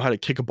really know how to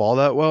kick a ball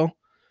that well,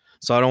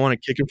 so I don't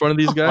want to kick in front of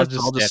these guys.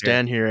 So I'll just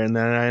stand here. And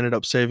then I ended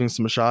up saving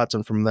some shots,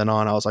 and from then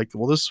on, I was like,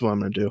 well, this is what I'm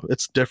gonna do.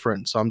 It's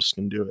different, so I'm just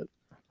gonna do it.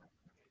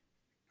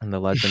 And the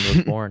legend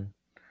was born.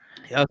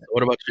 Yeah.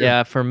 What about you?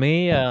 Yeah, for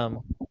me,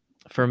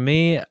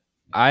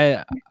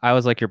 I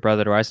was like your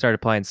brother, where I started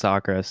playing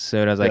soccer as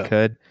soon as I Yeah.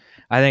 could.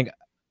 I think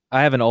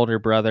I have an older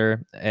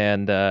brother,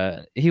 and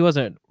he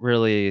wasn't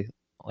really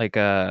like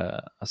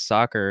a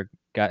soccer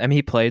guy. I mean,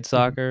 he played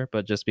soccer,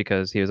 but just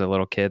because he was a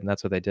little kid, and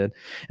that's what they did.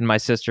 And my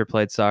sister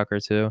played soccer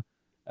too.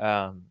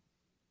 Um,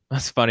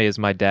 what's funny is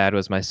my dad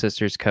was my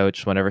sister's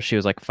coach whenever she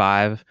was like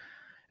 5.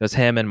 It was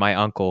him and my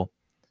uncle,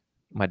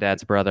 my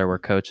dad's brother, were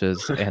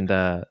coaches, and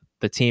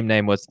the team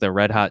name was the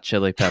Red Hot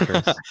Chili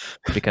Peppers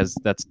because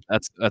that's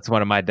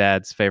one of my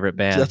dad's favorite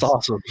That's bands.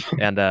 awesome.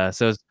 And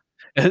so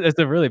it's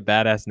a really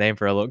badass name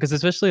for a little, because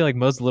especially like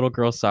most little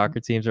girl soccer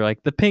teams are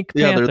like the Pink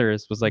Yeah, they're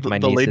Panthers was like my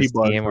the niece's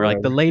Ladybug team, or or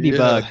like the whatever.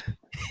 Ladybug.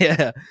 Yeah.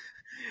 Yeah,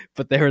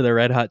 but they were the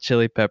Red Hot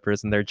Chili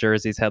Peppers, and their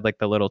jerseys had like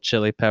the little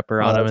chili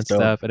pepper on Oh, them that's and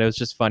dope. stuff. And it was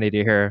just funny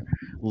to hear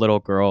little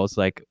girls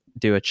like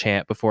do a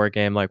chant before a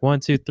game, like 1,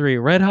 2, 3,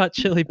 Red Hot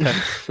Chili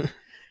Peppers.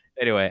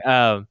 Anyway,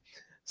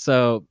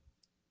 so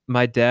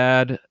my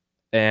dad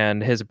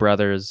and his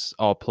brothers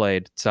all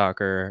played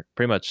soccer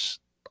pretty much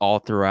all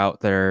throughout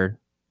their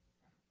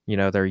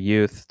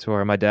youth, to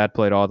where my dad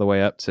played all the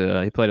way up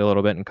to, he played a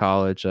little bit in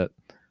college at,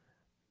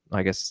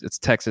 I guess it's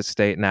Texas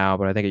State now,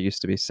 but I think it used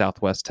to be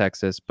Southwest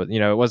Texas. But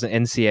it wasn't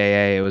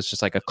NCAA; it was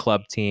just like a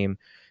club team,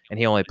 and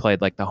he only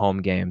played like the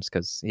home games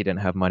because he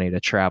didn't have money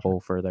to travel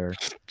for their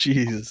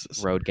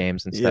Jesus. road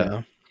games and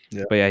stuff.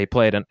 Yeah. Yeah. But yeah, he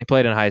played in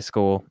high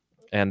school,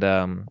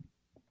 and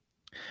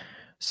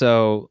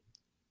so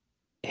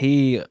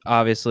he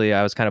obviously,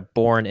 I was kind of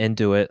born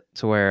into it,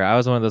 to where I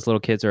was one of those little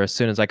kids where as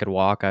soon as I could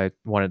walk, I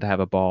wanted to have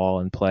a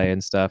ball and play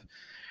and stuff.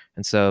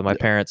 And so my Yeah.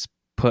 parents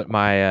put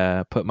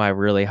my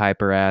really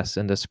hyper ass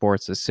into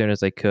sports as soon as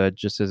they could,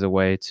 just as a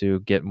way to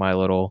get my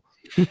little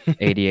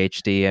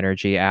ADHD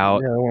energy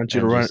out Yeah, I want you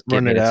to and run just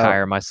get me it to out.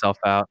 tire myself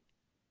out.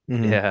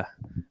 Mhm. Yeah.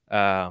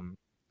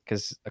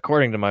 Because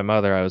according to my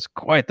mother, I was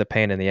quite the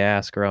pain in the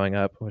ass growing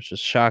up, which is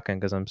shocking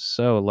because I'm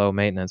so low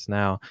maintenance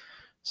now.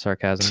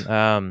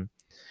 Sarcasm.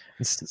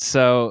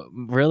 So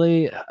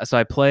really, so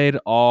I played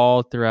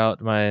all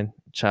throughout my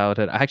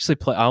childhood. I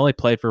only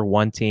played for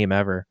one team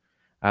ever.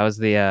 I was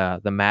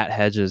the Matt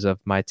Hedges of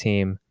my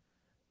team,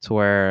 to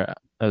where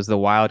it was the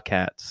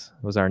Wildcats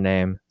was our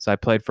name. So I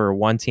played for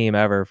one team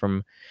ever.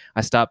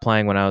 I stopped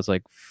playing when I was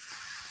like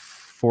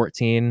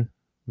 14,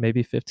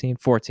 maybe 15,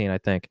 14, I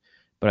think.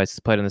 But I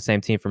played on the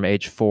same team from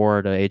age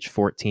 4 to age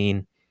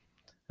 14.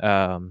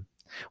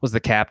 Was the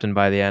captain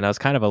by the end. I was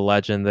kind of a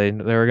legend. They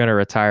were going to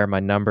retire my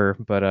number,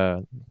 but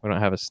we don't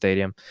have a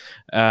stadium.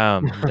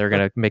 They're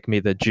going to make me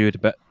the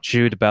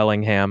Jude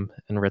Bellingham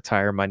and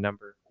retire my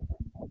number.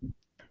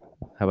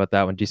 How about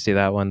that one? Do you see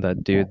that one?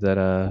 That dude that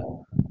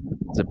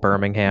was at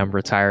Birmingham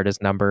retired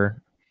his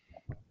number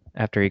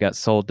after he got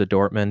sold to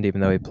Dortmund, even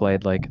though he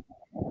played like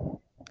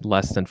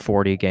less than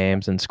 40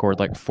 games and scored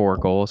like 4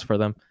 goals for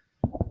them.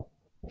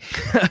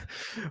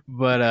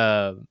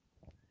 But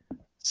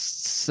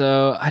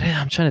so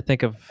I'm trying to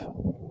think of.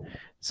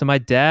 So my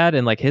dad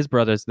and like his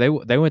brothers, they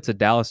went to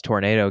Dallas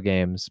Tornado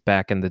games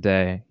back in the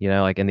day,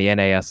 like in the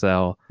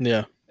NASL.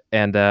 Yeah.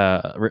 And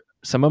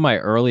some of my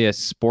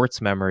earliest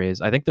sports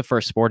memories, I think the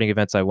first sporting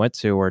events I went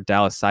to were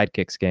Dallas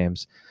Sidekicks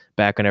games,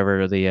 back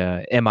whenever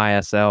the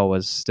MISL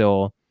was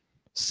still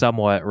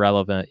somewhat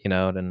relevant,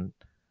 and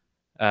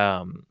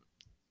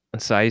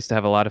so I used to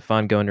have a lot of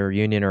fun going to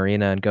Reunion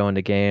Arena and going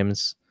to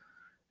games.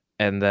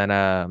 And then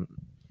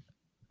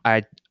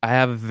I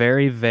have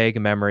very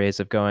vague memories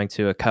of going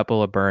to a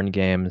couple of Burn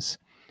games,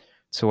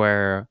 to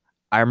where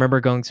I remember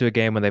going to a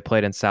game when they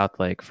played in South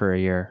Lake for a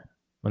year,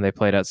 when they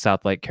played at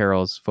South Lake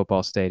Carroll's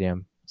football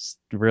stadium. It's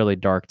really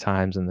dark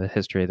times in the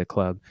history of the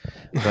club.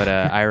 But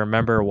I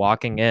remember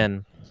walking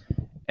in,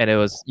 and it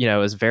was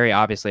very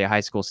obviously a high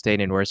school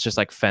stadium where it's just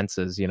like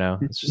fences,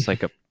 it's just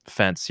like a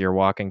fence you're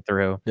walking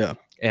through. Yeah.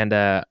 And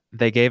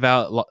they gave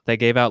out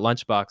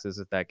lunch boxes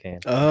at that game.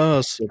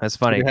 Oh, so That's so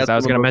funny they because had I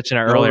was some of going to those mention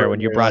it snow earlier right when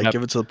you there, brought like up.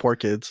 give it to the poor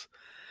kids.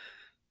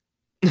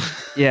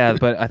 Yeah,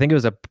 but I think it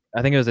was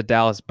a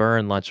Dallas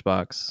Burn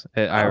lunchbox.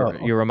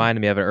 Oh, You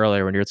reminded me of it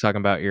earlier when you were talking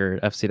about your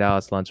FC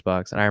Dallas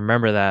lunchbox, and I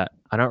remember that.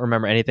 I don't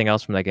remember anything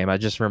else from that game. I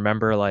just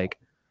remember like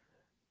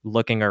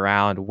looking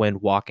around when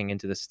walking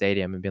into the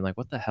stadium and being like,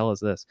 "What the hell is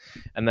this?"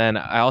 And then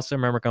I also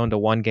remember going to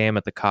one game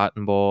at the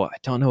Cotton Bowl. I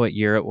don't know what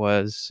year it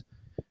was.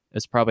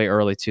 It's probably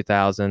early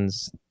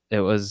 2000s.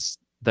 It was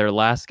their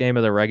last game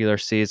of the regular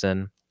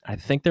season. I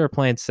think they were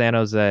playing San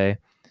Jose,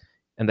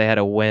 and they had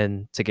a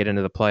win to get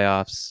into the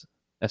playoffs.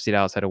 FC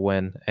Dallas had a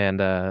win, and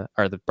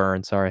or the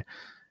Burn, sorry,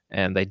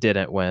 and they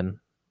didn't win.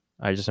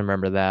 I just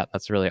remember that.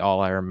 That's really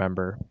all I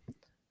remember.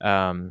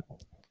 Um,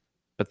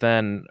 but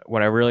then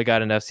when I really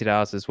got into FC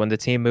Dallas is when the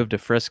team moved to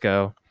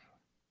Frisco.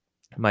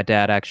 My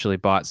dad actually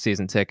bought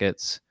season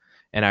tickets,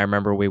 and I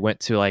remember we went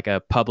to like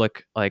a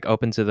public, like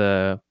open to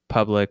the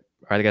public,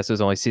 or I guess it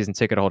was only season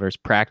ticket holders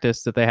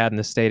practice that they had in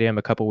the stadium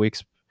a couple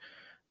weeks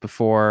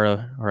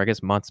before, or I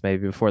guess months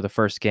maybe before the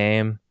first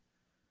game.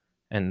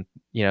 And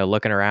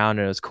looking around,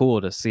 and it was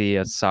cool to see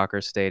a soccer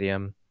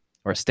stadium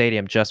or a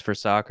stadium just for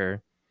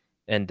soccer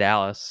in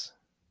Dallas,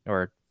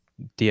 or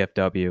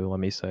DFW, let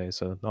me say,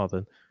 so all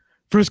the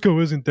Frisco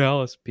isn't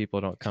Dallas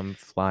people don't come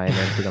flying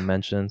into the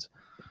mentions.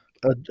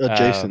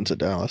 adjacent um to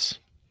Dallas.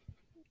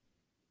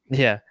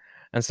 yeah,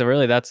 and so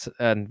really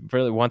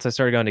really once I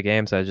started going to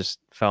games, I just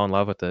fell in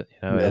love with it.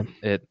 Yeah.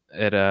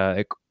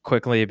 It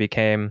quickly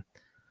became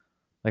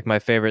like my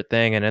favorite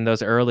thing. And in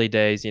those early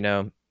days,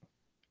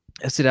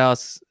 FC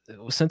Dallas,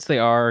 since they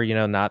are,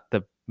 not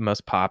the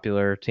most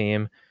popular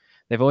team,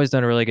 they've always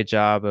done a really good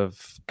job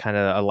of kind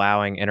of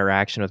allowing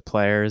interaction with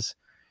players.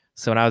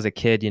 So when I was a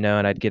kid, and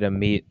I'd get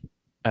to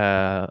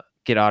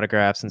get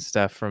autographs and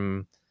stuff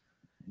from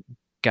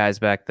guys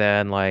back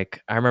then,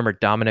 like I remember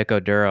Dominic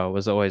Oduro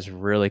was always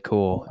really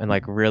cool and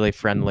like really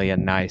friendly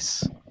and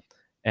nice.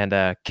 And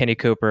Kenny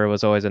Cooper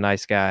was always a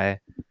nice guy.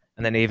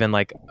 And then even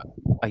like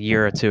a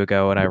year or two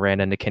ago when I ran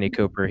into Kenny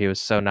Cooper, he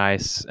was so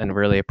nice and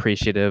really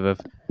appreciative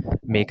of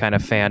me kind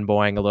of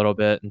fanboying a little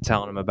bit and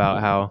telling him about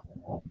how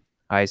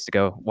I used to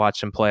go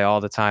watch him play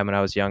all the time when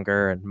I was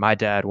younger. And my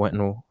dad went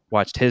and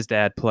watched his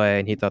dad play,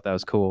 and he thought that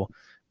was cool.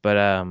 But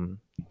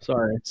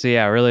Sorry. so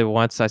yeah, really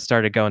once I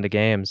started going to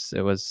games,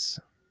 that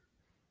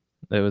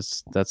That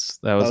was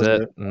was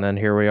it. it. And then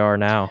here we are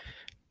now.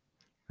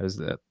 It was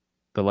the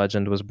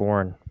legend was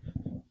born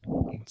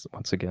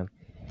once again.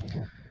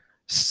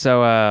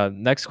 So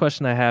next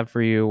question I had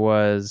for you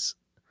was,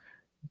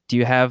 do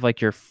you have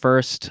like your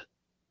first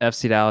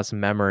FC Dallas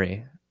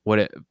memory?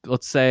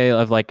 Let's say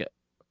of like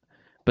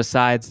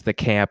besides the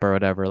camp or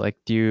whatever, like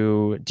do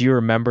you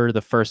remember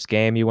the first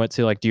game you went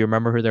to? Like do you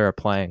remember who they were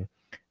playing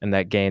in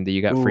that game that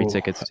you got free Ooh.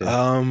 tickets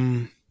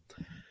to?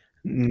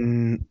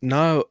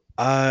 No,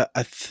 I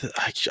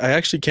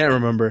actually can't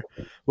remember.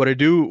 What I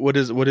do, what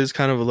is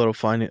kind of a little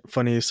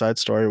funny side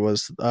story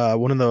was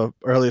one of the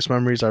earliest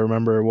memories I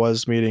remember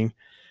was meeting.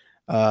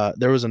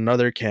 There was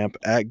another camp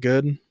at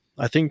Good.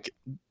 I think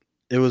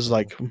it was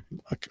like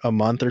a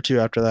month or two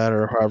after that,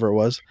 or however it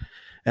was,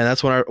 and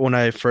that's when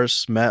I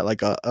first met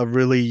like a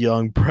really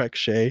young Breck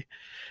Shea.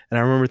 And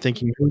I remember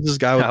thinking, who's this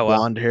guy with Oh wow.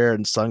 blonde hair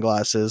and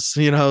sunglasses?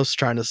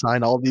 Trying to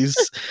sign all these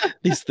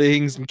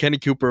things. And Kenny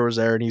Cooper was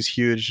there, and he's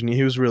huge, and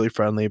he was really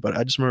friendly. But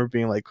I just remember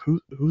being like,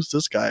 who's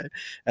this guy?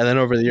 And then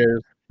over the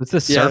years, It's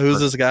the yeah, who's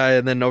surfer. this guy?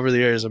 And then over the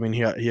years, I mean,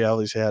 he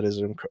obviously had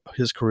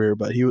his career,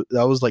 but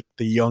that was like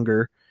the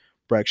younger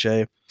Breck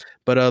Shea.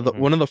 But Mhm.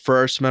 one of the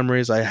first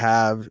memories I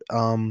have,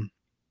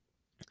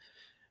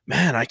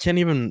 man, I can't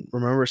even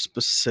remember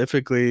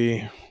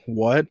specifically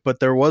what,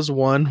 but there was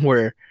one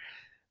where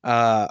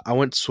I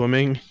went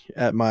swimming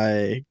at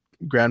my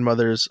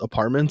grandmother's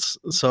apartments.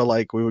 So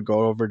like we would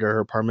go over to her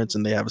apartments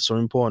and they have a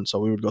swimming pool, and so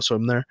we would go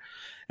swim there.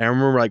 And I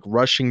remember like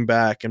rushing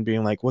back and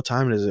being like, "What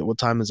time is it? What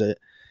time is it?"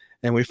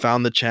 And we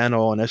found the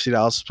channel, and FC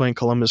Dallas was playing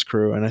Columbus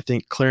Crew, and I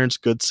think Clarence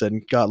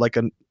Goodson got like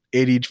an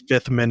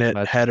 85th minute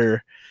Legend.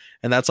 header,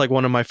 and that's like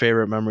one of my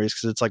favorite memories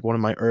because it's like one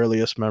of my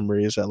earliest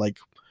memories. That like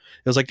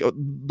it was like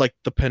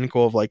the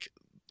pinnacle of like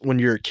when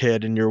you're a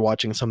kid and you're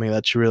watching something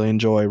that you really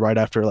enjoy right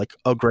after like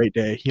a great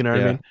day. You know what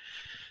I Yeah. mean?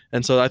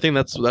 And so I think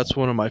that's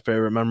one of my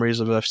favorite memories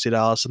of FC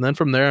Dallas. And then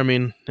from there, I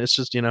mean, it's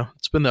just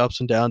it's been the ups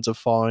and downs of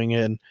following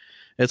it, and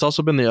it's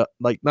also been the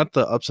like not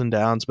the ups and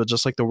downs, but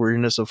just like the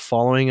weirdness of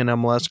following an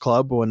MLS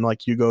club when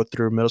like you go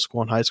through middle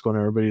school and high school and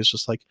everybody's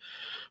just like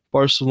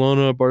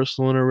Barcelona,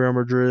 Real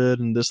Madrid,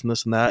 and this and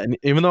this and that. And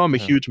even though I'm a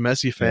Mhm. huge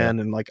Messi Yeah. fan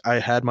and like I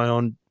had my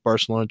own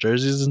Barcelona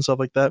jerseys and stuff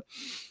like that,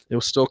 it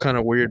was still kind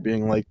of weird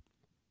being like,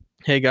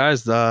 "Hey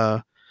guys,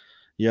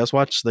 you guys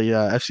watched the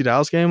FC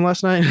Dallas game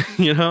last night?"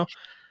 you know.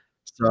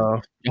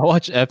 So You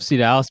watch FC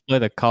Dallas play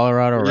the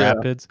Colorado yeah,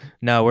 Rapids?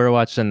 No, we're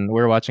watching El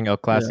yeah,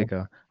 Clasico.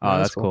 no, Oh, that's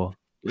that's cool. cool.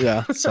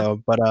 Yeah,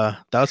 so but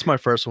that's my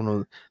first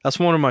one. That's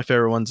one of my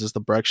favorite ones is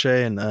the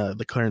Breckshay and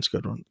the Clarence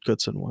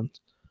Goodson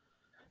ones.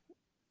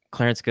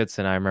 Clarence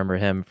Goodson, I remember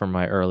him from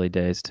my early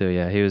days too.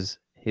 Yeah, he was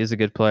a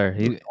good player.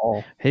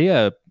 Oh, He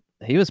uh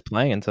he was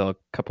playing until a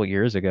couple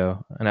years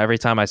ago, and every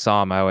time I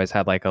saw him, I always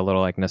had like a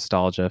little like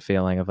nostalgia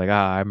feeling of like,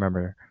 I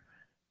remember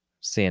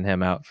seeing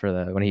him out for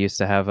the when he used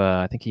to have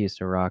I think he used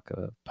to rock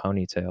a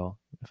ponytail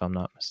if I'm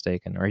not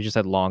mistaken, or he just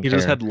had long he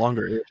just hair. had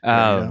longer hair.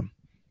 Yeah, Um,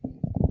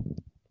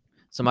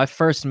 so my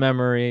first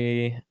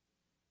memory,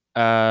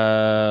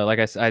 like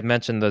I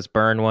mentioned those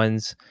burn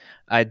ones.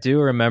 I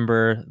do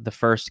remember the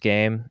first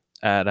game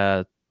at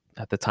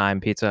the time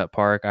Pizza Hut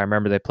Park. I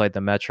remember they played the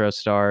Metro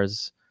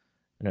Stars,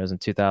 and it was in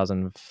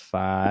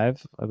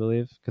 2005, I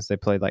believe, because they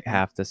played like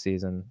half the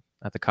season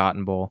at the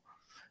Cotton Bowl.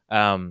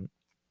 Um,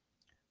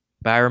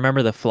 but I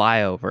remember the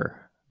flyover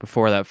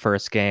before that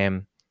first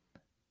game,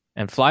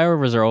 and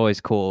flyovers are always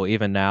cool,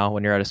 even now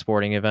when you're at a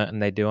sporting event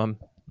and they do them,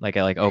 like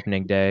at like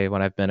opening day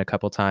when I've been a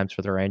couple times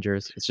for the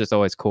Rangers. It's just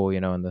always cool,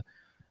 and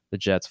the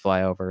Jets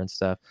fly over and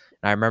stuff.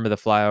 And I remember the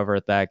flyover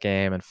at that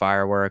game and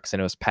fireworks, and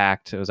it was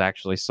packed. It was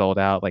actually sold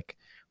out, like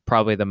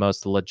probably the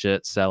most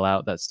legit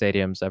sellout that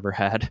stadium's ever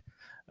had.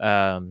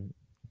 And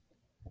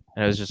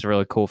it was just a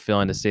really cool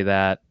feeling to see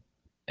that.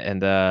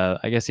 And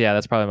I guess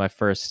that's probably my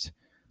first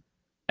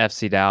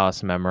FC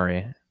Dallas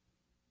memory.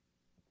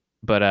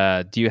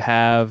 But do you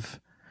have?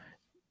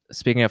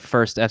 Speaking of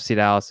first FC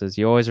Dallases,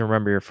 you always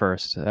remember your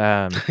first.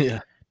 yeah.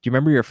 Do you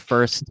remember your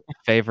first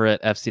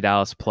favorite FC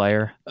Dallas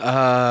player?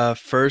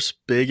 First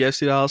big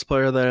FC Dallas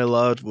player that I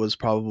loved was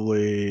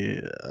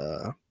probably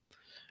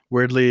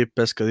weirdly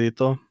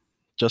Pescadito,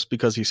 just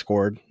because he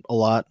scored a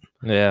lot.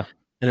 Yeah.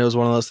 And it was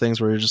one of those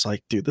things where you're just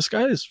like, dude, this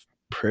guy is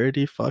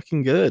pretty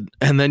fucking good.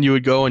 And then you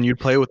would go and you'd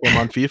play with him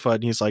on FIFA,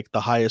 and he's like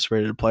the highest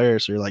rated player.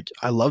 So you're like,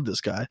 I love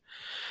this guy.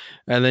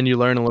 And then you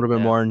learn a little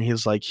bit more, and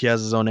he's like, he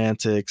has his own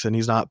antics, and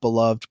he's not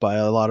beloved by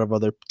a lot of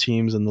other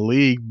teams in the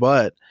league,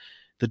 but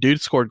the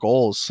dude scored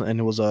goals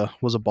and was a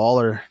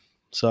baller.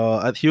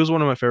 So he was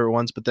one of my favorite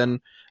ones. But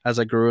then as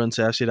I grew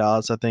into FC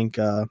Dallas, I think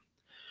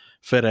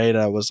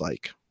Ferreira was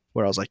like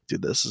where I was like,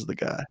 dude, this is the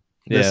guy.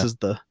 Yeah.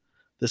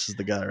 This is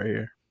the guy right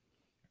here.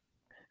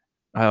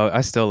 Oh,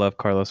 I still love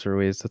Carlos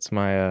Ruiz. That's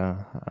my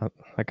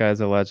that guy's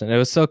a legend. It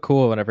was so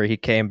cool whenever he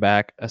came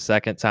back a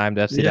second time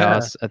to FC Yeah.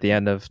 Dallas at the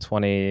end of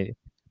 20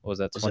 what was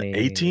that, Was it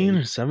 18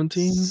 or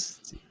 17?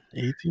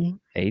 18?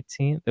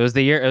 18? It was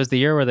the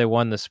year where they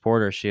won the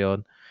Supporter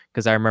Shield,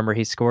 because I remember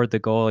he scored the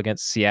goal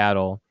against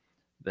Seattle.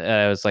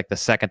 It was like the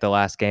second to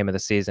last game of the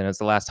season. It was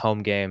the last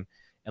home game,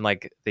 and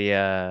like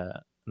the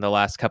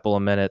last couple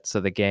of minutes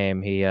of the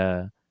game, he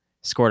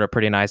scored a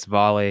pretty nice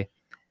volley.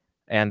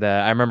 And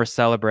I remember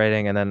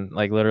celebrating and then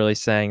like literally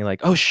saying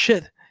like, "Oh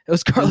shit, it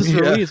was Carlos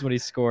Ruiz" when he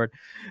scored.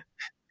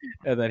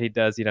 And then he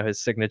does,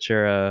 his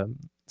signature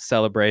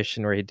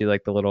celebration where he'd do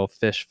like the little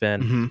fish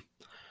fin. Mm-hmm.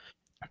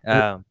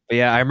 But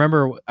yeah, I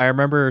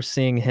remember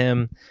seeing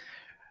him.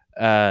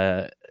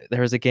 There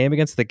was a game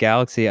against the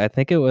Galaxy. I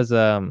think it was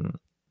the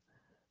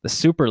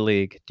Super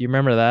League. Do you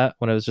remember that,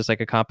 when it was just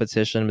like a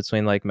competition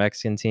between like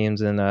Mexican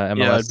teams and MLS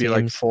yeah, it'd be teams?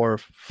 like four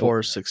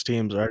or six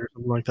teams, right, or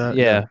something like that.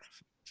 Yeah,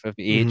 of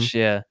each. Mm-hmm.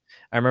 Yeah,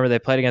 I remember they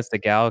played against the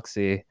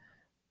Galaxy,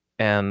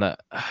 and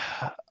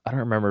I don't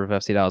remember if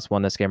FC Dallas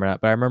won this game or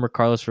not, but I remember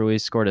Carlos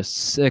Ruiz scored a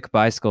sick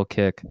bicycle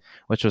kick,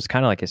 which was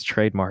kind of like his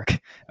trademark.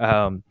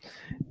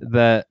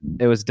 That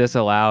it was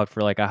disallowed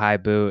for like a high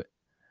boot,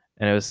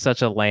 and it was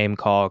such a lame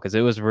call because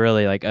it was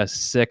really like a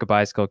sick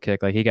bicycle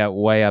kick. Like he got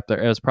way up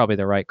there. It was probably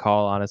the right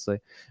call, honestly.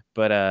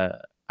 But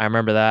I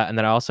remember that, and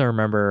then I also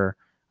remember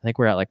I think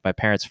we were at like my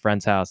parents'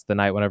 friend's house the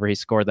night whenever he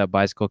scored that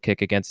bicycle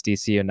kick against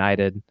DC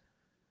United.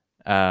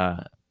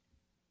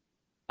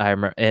 I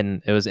remember,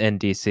 and it was in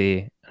DC,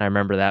 and I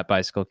remember that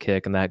bicycle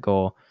kick and that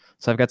goal.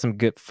 So I've got some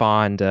good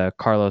fond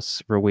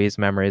Carlos Ruiz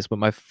memories. But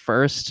my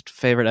first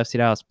favorite FC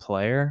Dallas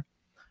player,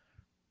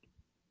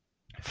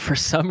 for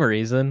some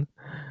reason,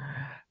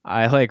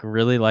 I like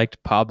really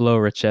liked Pablo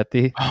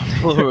Ricchetti.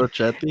 Pablo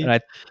Ricchetti.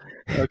 And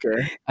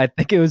Okay. I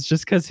think it was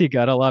just because he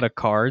got a lot of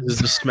cards.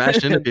 Just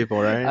smashed into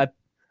people, right?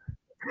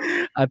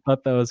 I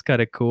thought that was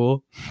kind of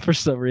cool for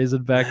some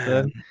reason back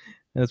then.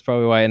 That's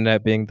probably why I ended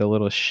up being the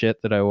little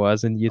shit that I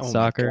was in youth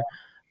soccer.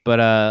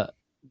 But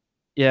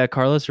yeah,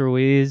 Carlos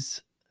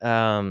Ruiz.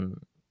 I'm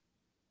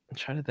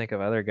trying to think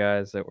of other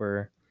guys that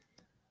were.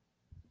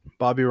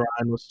 Bobby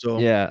Ryan was still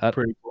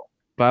pretty cool.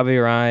 Bobby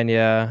Ryan,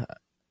 yeah.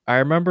 I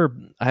remember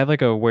I have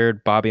like a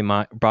weird Bobby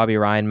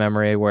Ryan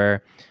memory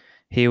where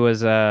he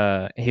was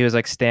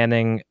like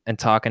standing and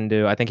talking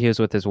to, I think he was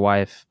with his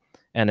wife,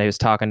 and he was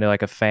talking to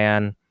like a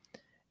fan,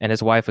 and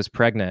his wife was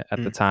pregnant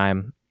at the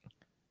time,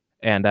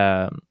 and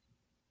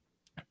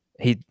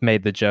he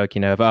made the joke,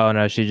 of, oh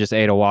no, she just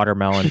ate a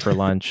watermelon for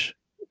lunch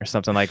or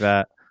something like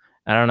that.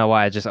 I don't know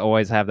why I just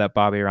always have that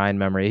Bobby Ryan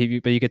memory.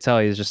 But you could tell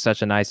he was just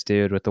such a nice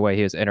dude with the way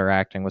he was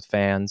interacting with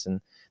fans,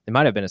 and they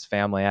might have been his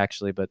family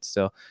actually, but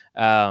still.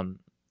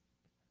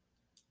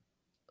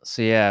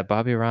 So yeah,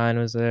 Bobby Ryan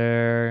was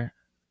there.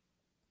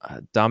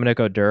 Dominic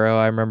Oduro,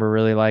 I remember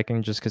really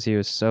liking just because he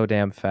was so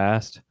damn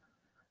fast.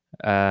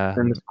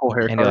 And his cool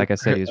And haircut, like I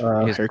said, he was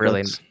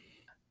really, haircuts.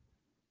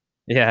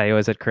 yeah, he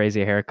always had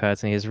crazy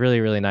haircuts, and he's really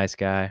really nice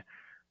guy.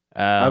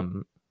 I,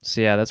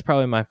 So yeah, that's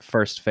probably my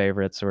first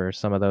favorites were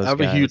some of I those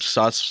have a huge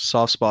guys.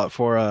 soft spot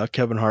for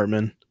Kevin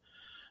Hartman.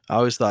 I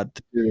always thought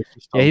the dude was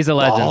just Yeah, a he's a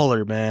legend.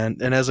 baller, man.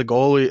 And as a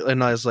goalie,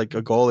 and as like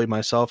a goalie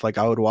myself, like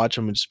I would watch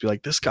him and just be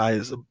like, this guy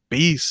is a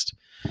beast.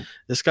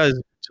 This guy's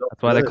so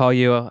That's why they good. call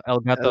you El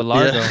Gato Yeah,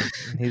 Largo.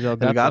 He's El El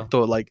Gato.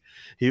 Gato, like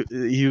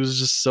he was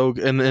just so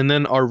good. And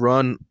then our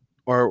run,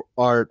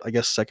 our I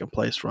guess second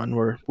place run,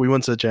 where we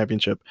went to the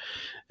championship,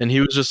 and he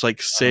was just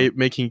like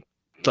making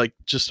like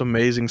just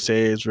amazing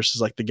saves versus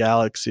like the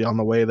Galaxy on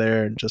the way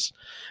there, and just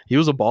he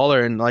was a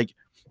baller. And like,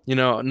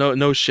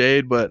 no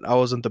shade, but I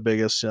wasn't the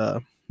biggest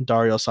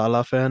Dario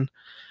Sala fan,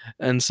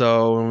 and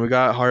so when we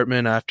got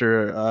Hartman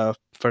after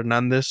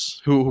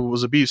Fernandez, who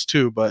was a beast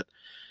too, but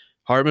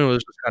Hartman was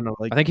just kind of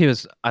like I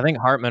think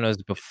Hartman was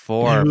he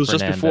before was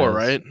just before,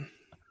 Fernandez. right?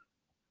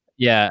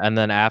 Yeah, and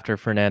then after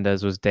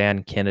Fernandez was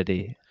Dan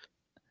Kennedy.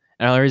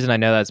 And the only reason I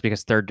know that is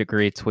because Third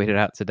Degree tweeted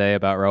out today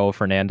about Raul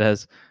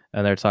Fernandez,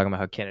 and they're talking about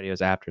how Kennedy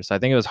was after. So I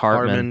think it was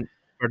Hartman.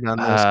 Hartman,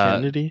 Fernandez, Uh,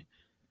 Kennedy.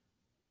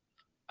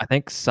 I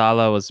think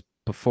Sala was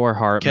before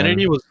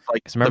Kennedy Hartman. was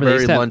like Because the remember they very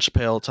used to have, lunch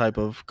pail type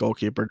of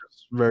goalkeeper,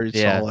 just very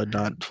yeah. solid,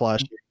 not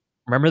flashy.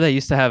 Remember they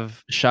used to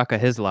have Shaka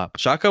Hislop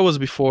Shaka was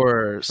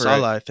before for,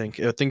 Salah, I think.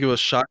 I think it was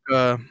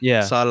Shaka,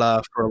 yeah.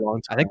 Salah for a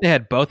long I time. think they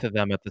had both of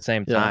them at the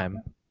same Yeah. time,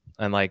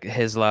 and like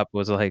Hislop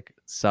was like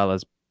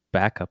Salah's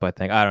backup. I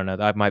think I don't know.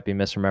 I might be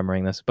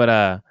misremembering this,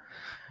 but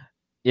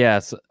yeah.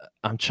 So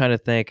I'm trying to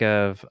think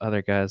of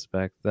other guys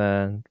back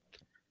then.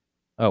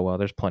 Oh well,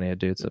 there's plenty of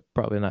dudes I'm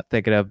probably not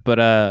thinking of. But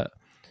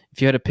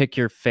if you had to pick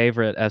your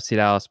favorite FC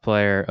Dallas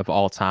player of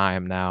all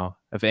time now,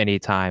 of any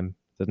time,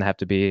 doesn't have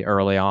to be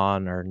early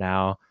on or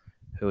now,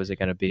 who is it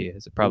going to be?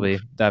 Is it probably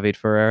Oof. David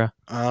Ferreira?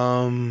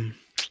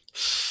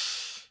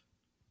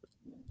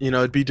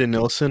 It'd be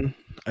Denilson.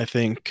 I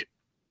think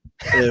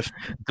if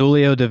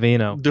Julio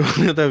Davino.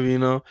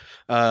 Davino,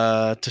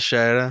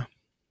 Teixeira,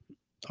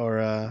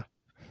 or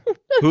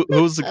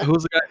who's the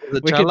guy? Is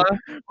it We could Chala?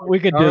 we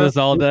could do this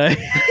all day.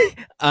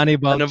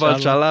 Anibal Anibal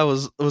Chala.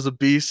 Chala was a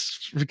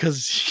beast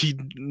because he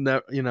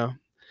never,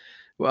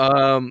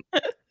 um,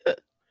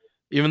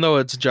 even though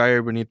it's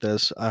Jair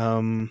Benitez,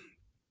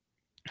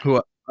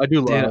 who I do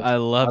Dude, love. I I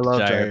loved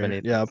love Jair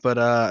Jair. Yeah, Benitez. but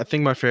I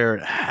think my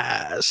favorite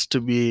has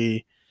to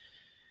be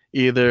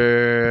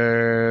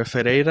either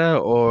Ferreira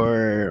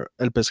or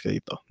El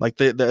Pescadito. Like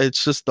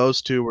it's just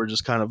those two were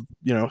just kind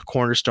of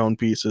cornerstone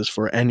pieces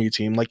for any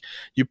team. Like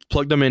you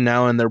plug them in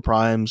now in their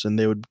primes, and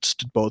they would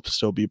both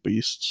still be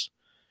beasts.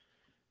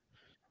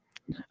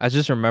 I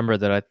just remember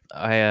that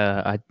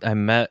I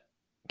met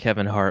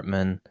Kevin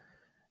Hartman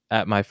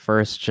at my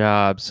first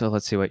job. So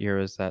let's see, what year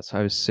was that? So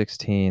I was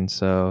 16.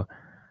 So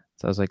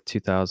that was like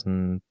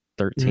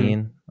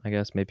 2013, I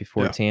guess, maybe Yeah.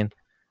 14.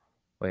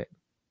 Wait,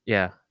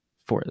 yeah,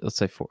 let's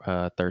say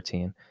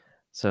 13.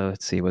 So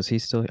let's see, was he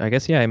still? I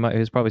guess yeah, he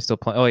was probably still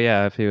playing. Oh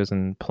yeah, if he was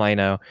in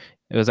Plano,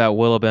 it was at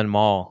Willowbend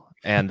Mall,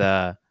 and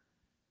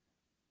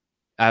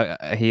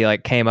he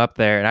like came up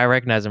there, and I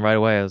recognized him right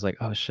away. I was like,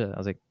 oh shit! I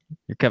was like,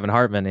 you're Kevin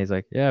Hartman. He's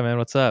like, yeah, man,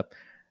 what's up?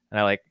 And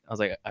I was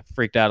like, I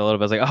freaked out a little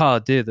bit. I was like, oh,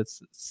 dude,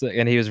 that's sick.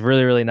 And he was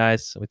really, really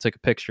nice. We took a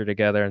picture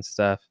together and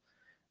stuff.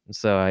 And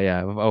so yeah,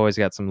 I've always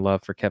got some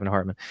love for Kevin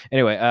Hartman.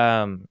 Anyway,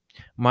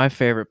 my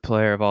favorite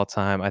player of all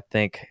time, I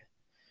think,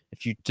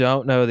 if you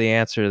don't know the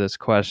answer to this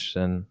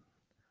question,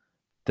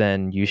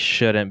 then you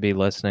shouldn't be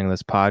listening to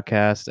this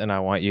podcast, and I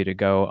want you to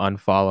go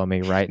unfollow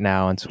me right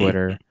now on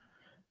Twitter,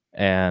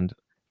 and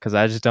because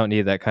I just don't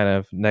need that kind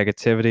of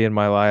negativity in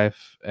my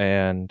life,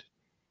 and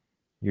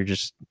you're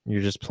just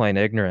plain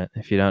ignorant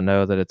if you don't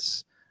know that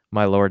it's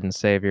my Lord and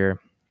Savior,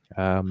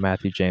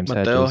 Matthew James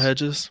Mateo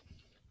Hedges.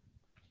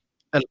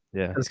 Hedges.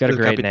 Yeah, he's got a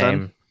great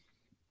name.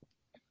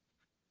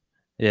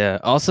 Yeah.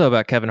 Also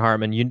about Kevin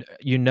Hartman,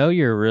 you know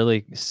you're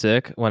really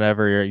sick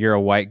whenever you're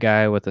a white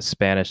guy with a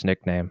Spanish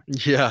nickname.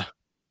 Yeah.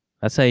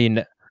 That's how you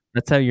know.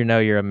 That's how you know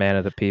you're a man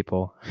of the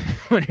people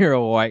when you're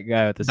a white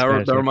guy with a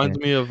Spanish That nickname. reminds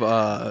me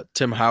of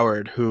Tim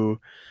Howard, who,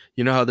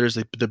 how there's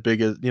the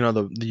biggest,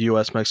 the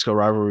U.S. Mexico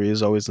rivalry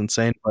is always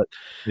insane, but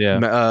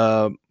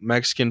yeah,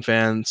 Mexican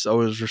fans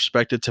always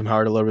respected Tim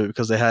Howard a little bit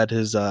because they had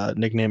his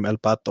nickname El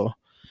Pato,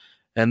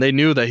 and they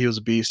knew that he was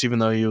a beast, even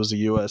though he was a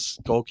U.S.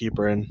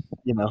 goalkeeper, and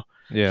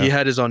he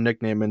had his own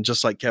nickname, and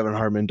just like Kevin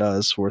Hartman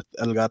does with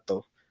El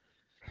Gato.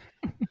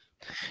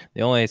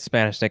 The only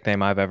Spanish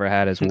nickname I've ever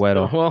had is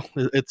Güero. Well,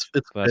 it's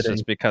that's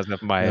just because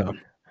of my. Yeah.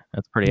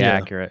 That's pretty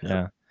accurate.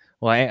 Yeah.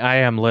 Well, I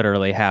am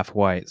literally half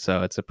white,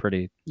 so it's a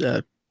pretty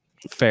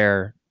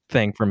fair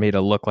thing for me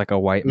to look like a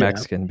white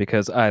Mexican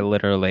because I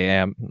literally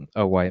am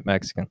a white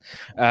Mexican.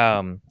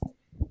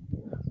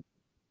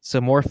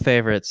 So more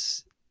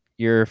favorites.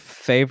 Your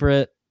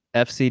favorite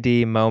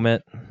FCD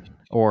moment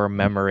or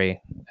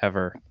memory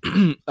ever?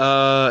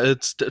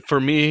 It's for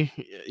me,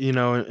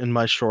 in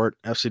my short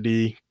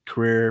FCD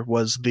career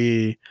was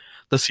the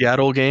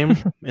Seattle game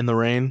in the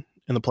rain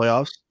in the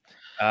playoffs.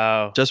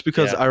 Oh, Just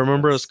because yeah. I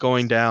remember us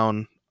going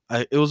down,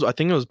 I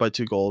think it was by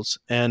 2 goals,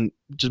 and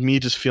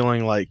just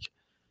feeling like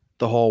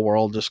the whole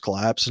world just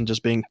collapsed and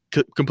just being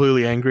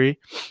completely angry.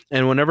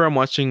 And whenever I'm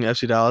watching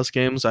FC Dallas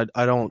games, I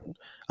don't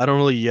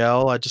really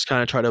yell. I just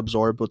kind of try to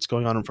absorb what's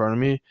going on in front of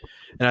me.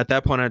 And at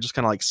that point, I just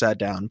kind of like sat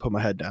down and put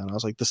my head down. I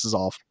was like, "This is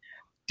awful.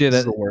 Dude, This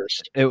is the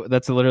worst."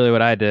 that's literally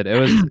what I did.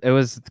 It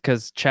was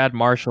because Chad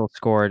Marshall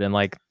scored and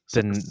like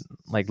So,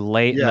 like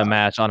late in yeah, the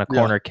match on a yeah.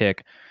 corner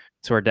kick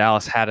to where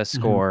Dallas had to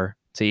score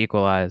to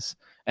equalize.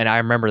 And I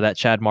remember that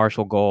Chad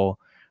Marshall goal.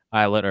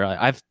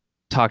 I've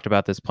talked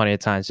about this plenty of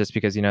times just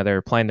because they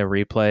were playing the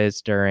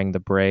replays during the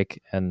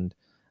break and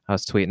I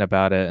was tweeting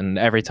about it. And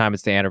every time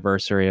it's the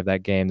anniversary of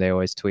that game, they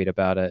always tweet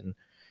about it. And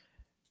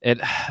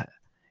it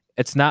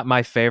it's not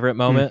my favorite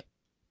moment,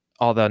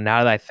 although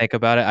now that I think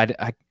about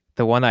it,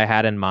 the one I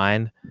had in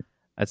mind,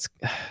 that's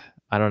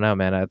I don't know,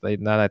 man. Now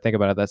that I think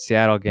about it, that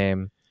Seattle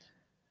game,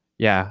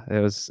 yeah, it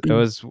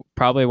was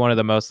probably one of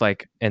the most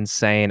like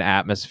insane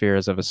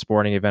atmospheres of a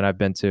sporting event I've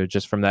been to,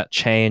 just from that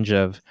change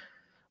of,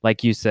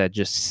 like you said,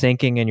 just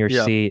sinking in your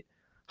Yeah. seat,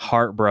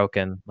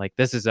 heartbroken, like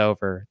this is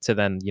over, to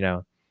then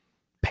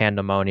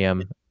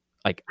pandemonium,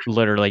 like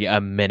literally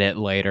a minute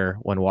later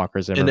when Walker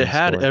And it Zimmerman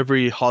had scored.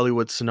 every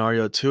Hollywood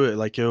scenario to it.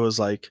 Like it was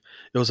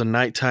a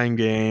nighttime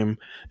game.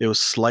 It was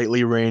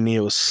slightly rainy.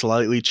 It was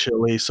slightly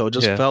chilly. So it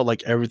just Yeah. felt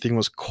like everything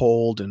was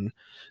cold and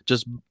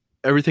just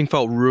everything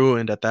felt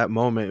ruined at that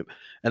moment.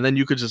 And then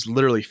you could just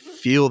literally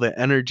feel the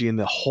energy in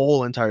the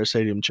whole entire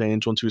stadium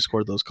change once we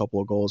scored those couple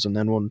of goals. And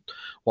then when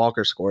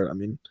Walker scored, I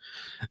mean,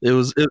 It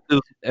was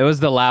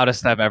the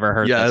loudest I've ever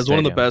heard yeah, that it was one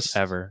of the stadium best,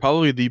 ever.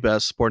 probably the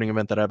best sporting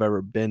event that I've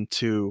ever been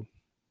to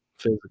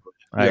physically.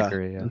 I Yeah.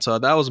 agree. Yeah. And so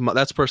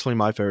that's personally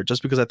my favorite,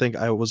 just because I think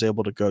I was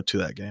able to go to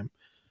that game.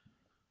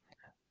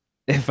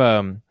 If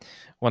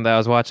when I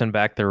was watching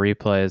back the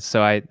replays,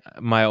 so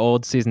my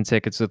old season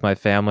tickets with my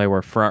family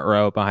were front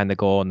row behind the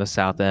goal in the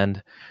south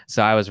end,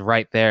 so I was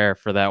right there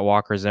for that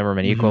Walker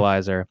Zimmerman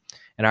equalizer.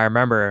 And I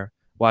remember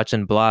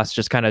watching Blas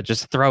just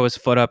throw his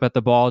foot up at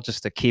the ball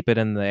just to keep it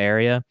in the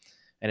area,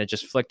 and it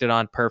just flicked it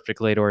on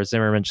perfectly to where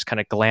Zimmerman just kind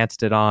of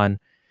glanced it on,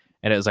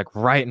 and it was like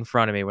right in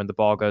front of me when the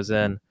ball goes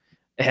in.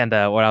 And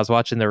when I was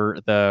watching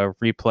the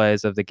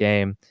replays of the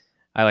game,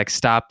 I like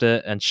stopped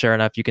it, and sure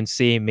enough, you can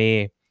see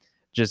me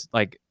just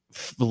like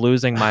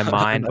losing my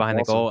mind behind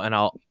the goal. And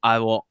I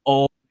will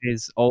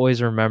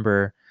always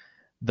remember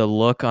the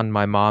look on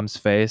my mom's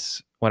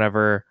face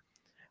whenever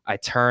I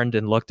turned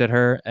and looked at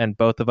her, and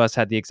both of us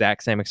had the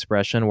exact same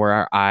expression where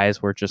our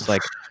eyes were just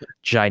like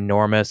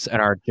ginormous and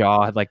our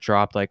jaw had like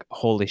dropped, like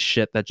holy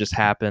shit, that just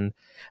happened.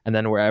 And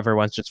then where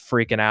everyone's just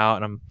freaking out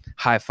and I'm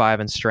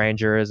high-fiving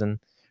strangers and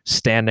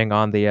standing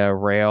on the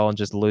rail and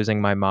just losing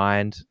my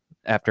mind.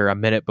 After a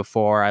minute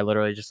before, I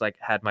literally just like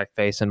had my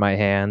face in my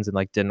hands and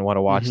like didn't want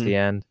to watch the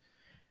end.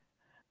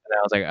 And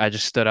I was like, I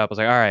just stood up. I was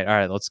like, all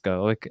right, let's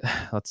go. Like,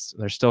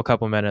 there's still a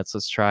couple minutes.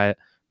 Let's try it.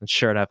 And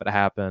sure enough, it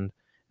happened.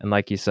 And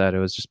like you said, it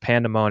was just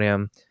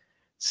pandemonium.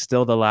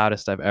 Still the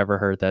loudest I've ever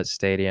heard that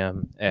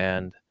stadium.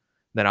 And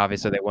then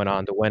obviously they went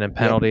on to win in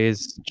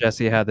penalties. Yep.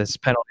 Jesse had this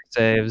penalty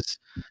saves.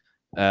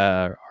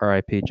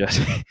 R.I.P.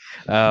 Jesse.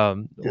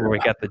 Where we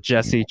got the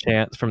Jesse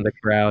chants from the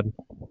crowd.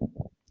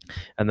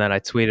 And then I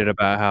tweeted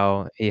about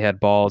how he had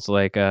balls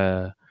like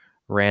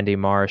Randy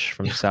Marsh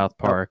from South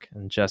Park,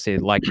 and Jesse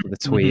liked the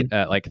tweet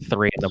at like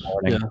 3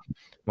 a.m.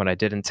 when I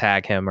didn't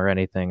tag him or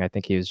anything. I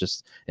think he was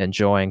just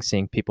enjoying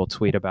seeing people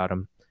tweet about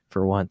him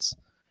for once.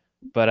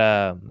 But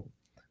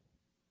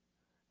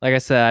like I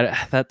said,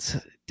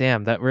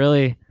 that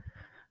really.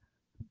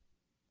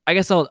 I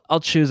guess I'll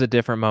choose a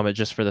different moment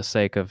just for the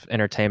sake of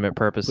entertainment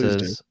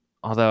purposes.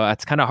 Although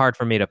it's kind of hard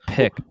for me to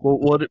pick.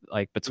 What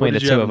like between the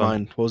two of them?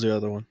 Mind? What was the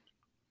other one?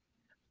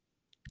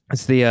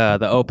 It's the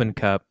Open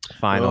Cup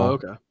final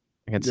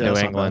against New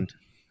England.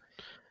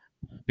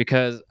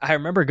 Because I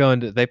remember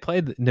they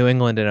played New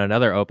England in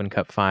another Open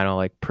Cup final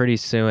like pretty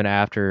soon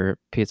after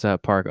Pizza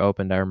Hut Park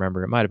opened. I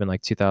remember it might have been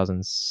like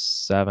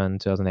 2007,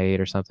 2008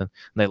 or something.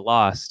 And they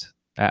lost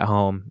at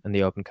home in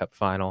the Open Cup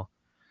final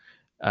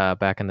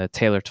back in the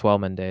Taylor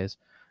Twellman days.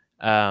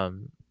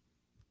 Taylor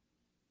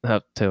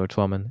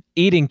Twellman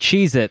eating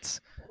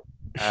Cheez-Its.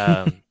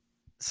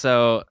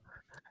 So,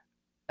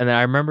 and then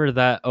I remember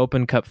that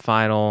Open Cup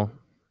final,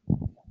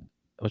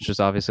 which was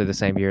obviously the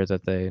same year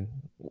that they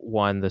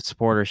won the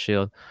Supporter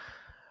Shield,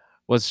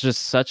 was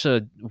just such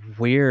a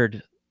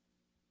weird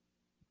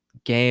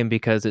game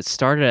because it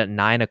started at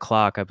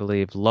 9:00, I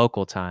believe,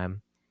 local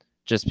time,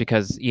 just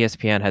because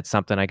ESPN had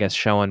something, I guess,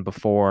 showing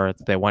before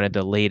they wanted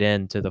to lead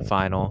into the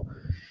final.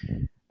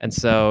 And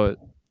so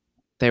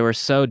they were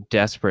so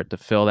desperate to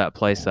fill that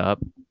place up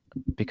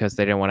because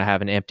they didn't want to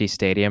have an empty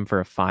stadium for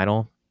a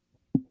final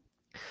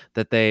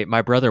that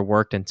my brother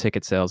worked in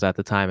ticket sales at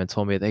the time and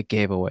told me they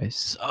gave away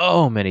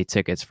so many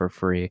tickets for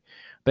free.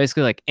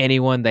 Basically, like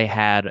anyone they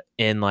had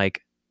in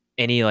like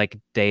any like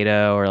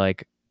data or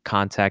like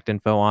contact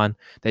info on,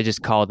 they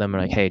just called them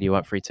and like, hey, do you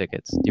want free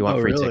tickets? Do you want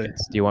free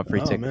tickets? Do you want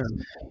free tickets?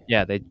 Man.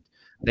 Yeah, they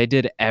They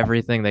did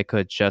everything they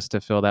could just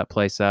to fill that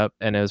place up,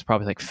 and it was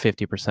probably like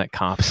 50%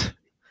 comps.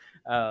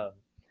 Uh,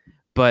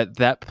 but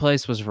that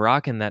place was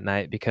rocking that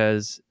night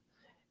because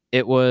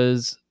it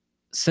was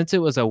since it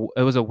was a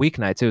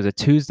weeknight. So it was a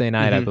Tuesday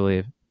night, I Mm-hmm.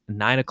 believe,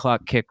 9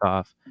 o'clock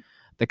kickoff.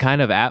 The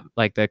kind of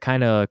like the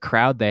kind of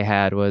crowd they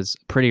had was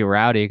pretty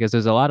rowdy because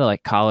there's a lot of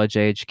like college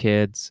age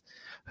kids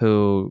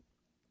who,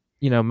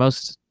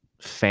 most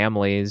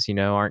families,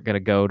 aren't going to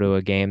go to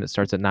a game that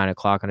starts at 9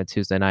 o'clock on a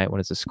Tuesday night when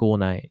it's a school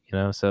night,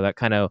 so that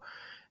kind of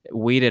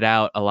weeded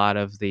out a lot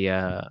of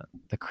the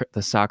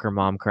soccer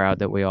mom crowd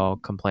that we all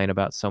complain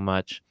about so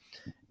much.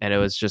 And it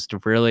was just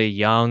a really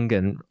young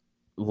and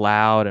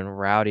loud and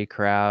rowdy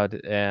crowd,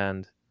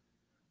 and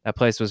that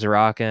place was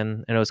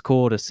rocking. And it was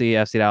cool to see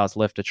FC Dallas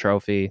lift a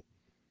trophy,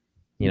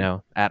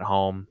 at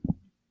home,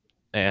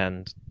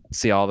 and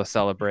see all the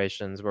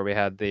celebrations where we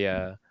had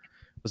the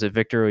was it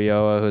Victor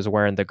Ulloa who was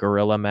wearing the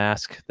gorilla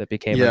mask that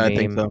became a Yeah, I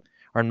think meme, so.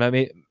 or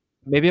maybe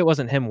it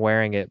wasn't him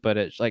wearing it, but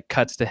it like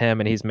cuts to him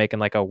and he's making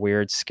like a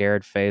weird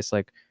scared face,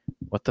 like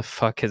what the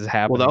fuck is Well, that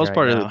happening was right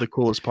part of now? the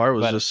coolest part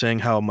was But just saying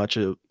how much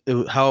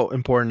how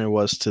important it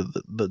was to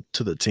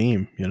the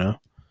team. You know.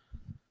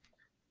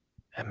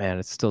 man,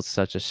 it's still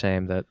such a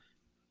shame that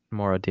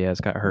Mauro Diaz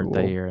got hurt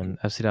that Well, year, and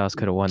FC Dallas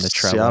could have won the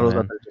treble. Seattle's out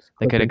Man, there just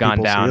they could have clipping gone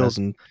people's down as heels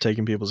and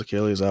taking people's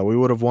Achilles out. We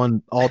would have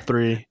won all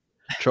three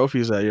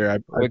trophies that year. I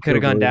we could still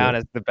have gone believe down it.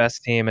 as the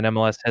best team in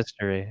MLS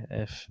history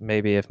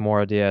if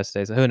Mauro Diaz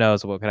stays. Who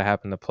knows what could have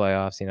happened in the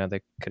playoffs?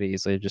 They could have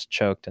easily just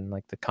choked in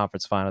like the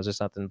conference finals or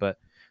something. But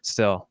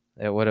still,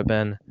 it would have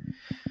been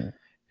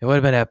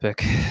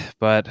epic.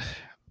 But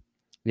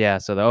yeah,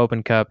 so the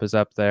Open Cup is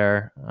up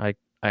there.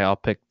 I'll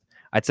pick.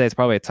 I'd say it's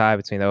probably a tie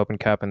between the Open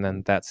Cup and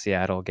then that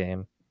Seattle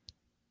game.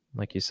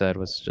 Like you said,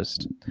 was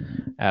just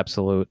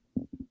absolute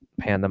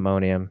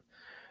pandemonium.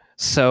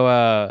 So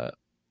I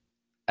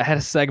had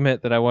a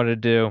segment that I wanted to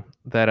do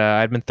that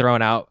I'd been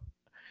throwing out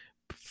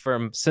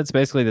from since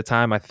basically the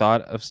time I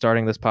thought of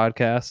starting this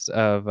podcast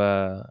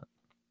of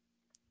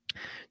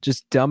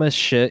just dumbest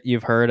shit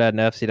you've heard at an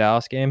FC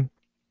Dallas game.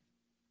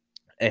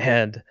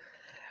 And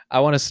I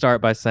want to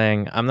start by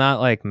saying I'm not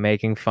like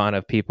making fun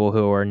of people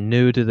who are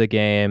new to the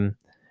game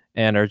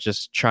and are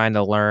just trying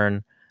to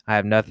learn. I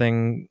have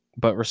nothing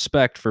but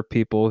respect for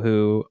people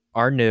who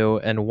are new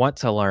and want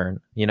to learn,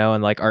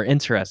 and like are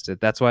interested.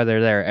 That's why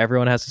they're there.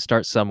 Everyone has to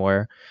start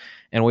somewhere.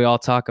 And we all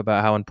talk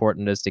about how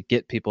important it is to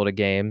get people to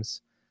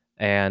games.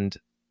 And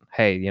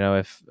hey,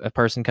 if a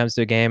person comes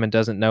to a game and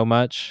doesn't know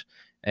much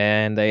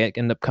and they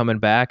end up coming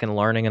back and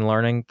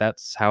learning,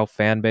 that's how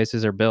fan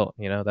bases are built.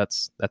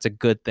 That's a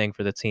good thing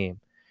for the team.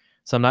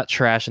 So I'm not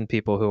trashing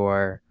people who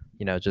are,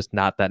 just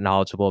not that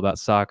knowledgeable about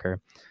soccer.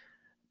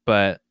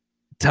 But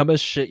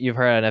dumbest shit you've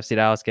heard at an FC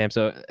Dallas game.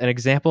 So an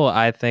example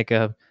I think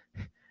of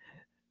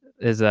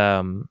is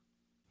I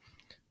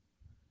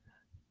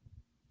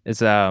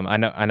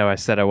know I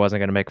said I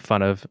wasn't gonna make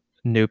fun of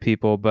new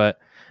people, but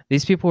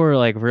these people were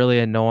like really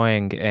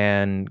annoying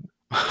and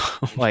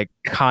like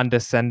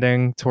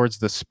condescending towards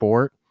the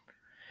sport.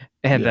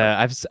 And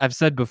Yeah. I've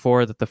said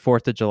before that the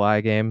 4th of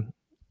July game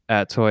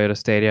at Toyota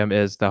Stadium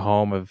is the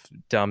home of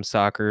dumb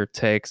soccer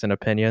takes and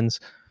opinions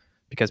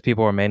because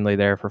people are mainly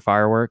there for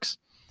fireworks.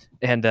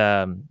 And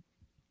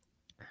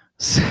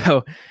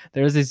so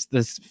there's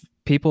this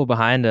people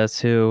behind us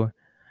who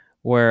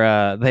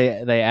where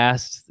they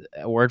asked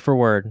word for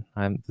word.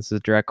 This is a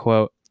direct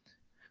quote.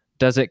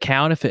 Does it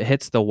count if it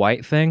hits the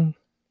white thing?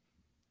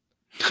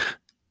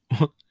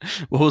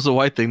 What was the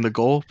white thing? The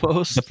goal The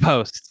post?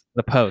 post.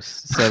 The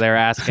post. So they're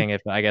asking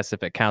if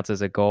if it counts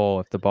as a goal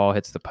if the ball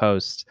hits the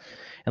post.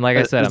 And like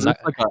I said, Is I'm this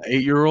not. like an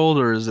 8-year-old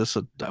or is this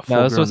a No,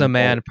 full this was grown a adult?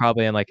 man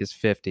probably in like his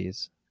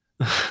 50s.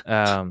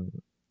 Um,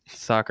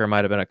 Soccer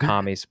might have been a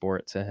commie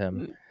sport to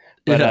him,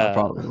 but Yeah,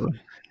 probably.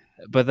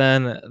 but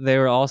then they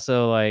were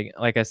also like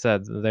I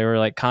said, they were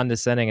like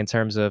condescending in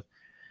terms of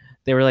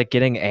they were like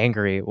getting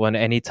angry when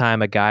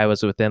anytime a guy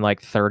was within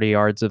like 30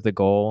 yards of the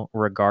goal,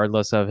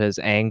 regardless of his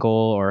angle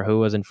or who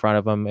was in front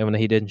of him, and when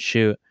he didn't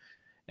shoot.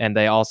 And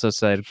they also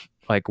said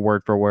like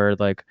word for word,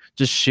 like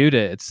just shoot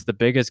it. It's the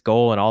biggest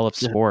goal in all of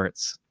Yeah,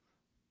 sports.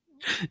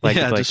 Like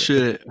yeah, like just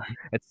shoot it.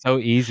 it's so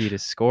easy to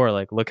score.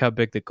 Like look how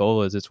big the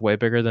goal is. It's way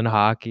bigger than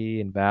hockey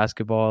and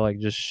basketball. Like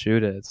just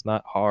shoot it. It's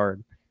not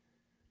hard.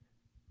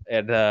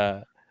 And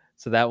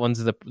so that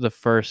one's the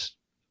first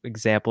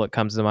example that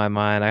comes to my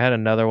mind. I had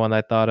another one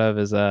I thought of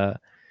is this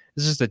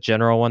is just a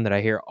general one that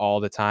I hear all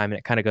the time, and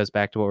it kind of goes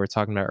back to what we were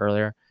talking about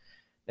earlier.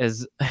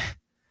 Is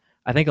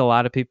I think a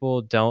lot of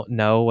people don't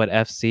know what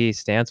FC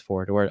stands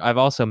for. To where I've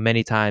also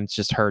many times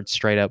just heard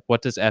straight up,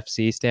 "What does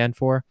FC stand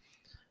for?"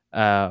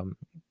 Um,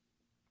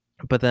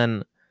 but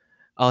then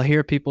I'll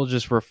hear people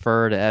just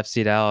refer to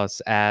FC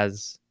Dallas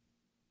as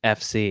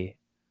FC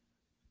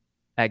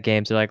at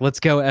games. They're like, "Let's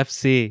go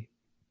FC."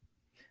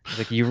 It's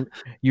like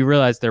you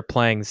realize they're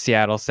playing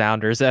Seattle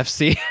Sounders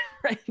FC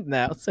right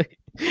now, so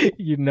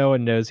no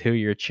one knows who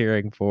you're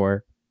cheering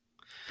for.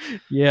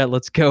 Yeah,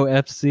 let's go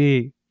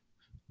FC.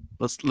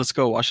 Let's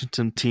go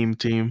Washington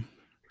team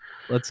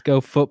Let's go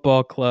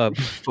football club.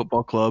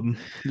 football club.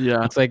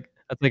 Yeah.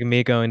 That's like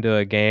me going to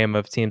a game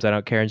of teams I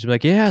don't care and just be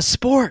like, yeah,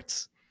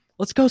 sports.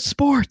 Let's go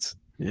sports.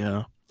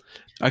 Yeah.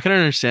 I can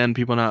understand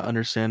people not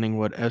understanding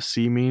what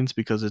FC means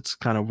because it's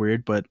kind of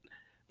weird, but Yeah.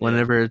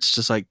 whenever it's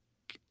just like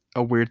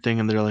a weird thing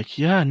and they're like,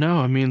 yeah,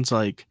 no, it means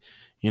like,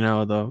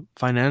 the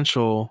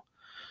financial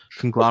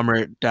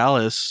conglomerate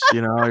Dallas,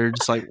 you're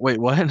just like, wait,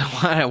 what?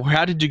 Why?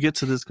 How did you get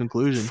to this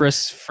conclusion?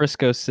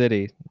 Frisco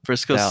City,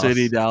 Frisco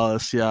City,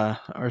 Dallas. Dallas, yeah,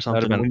 or That would have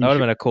something. been that would have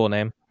been a cool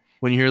name.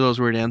 When you hear those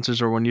weird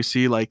answers, or when you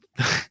see like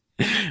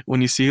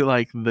when you see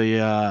like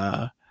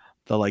the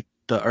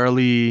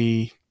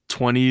early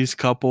 20s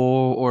couple,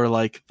 or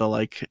like the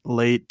like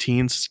late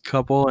teens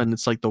couple, and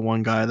it's like the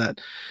one guy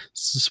that's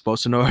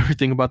supposed to know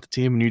everything about the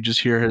team, and you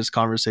just hear his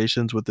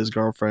conversations with his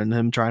girlfriend,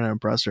 him trying to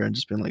impress her, and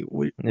just being like,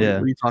 wait, Yeah.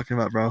 what are you talking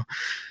about, bro?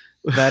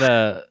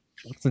 That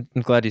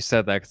I'm glad you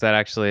said that, because that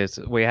actually is.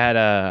 We had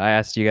I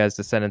asked you guys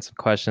to send in some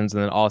questions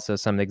and then also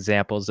some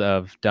examples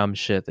of dumb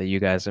shit that you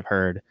guys have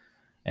heard,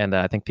 and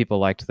I think people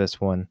liked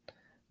this one.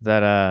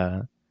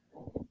 That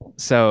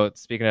so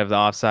speaking of the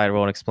offside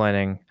rule and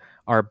explaining,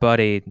 our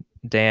buddy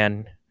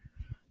Dan,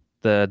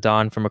 the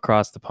Don from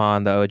across the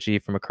pond, the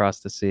OG from across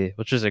the sea,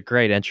 which is a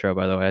great intro,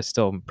 by the way. I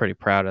still am pretty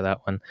proud of that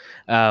one.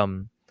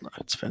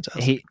 It's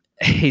fantastic.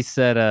 He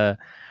said a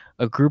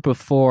group of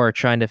four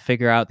trying to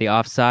figure out the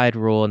offside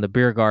rule in the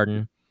beer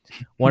garden.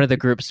 One of the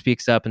group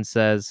speaks up and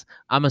says,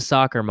 "I'm a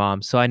soccer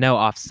mom, so I know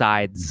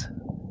offsides,"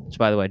 which,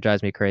 by the way,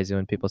 drives me crazy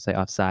when people say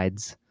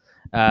offsides.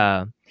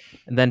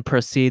 And then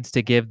proceeds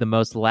to give the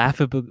most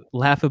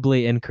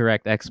laughably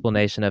incorrect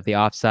explanation of the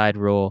offside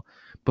rule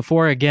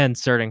before again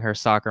asserting her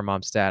soccer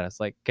mom status.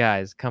 Like,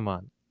 guys, come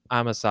on.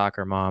 I'm a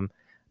soccer mom.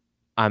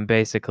 I'm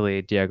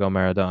basically Diego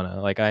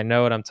Maradona. Like, I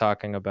know what I'm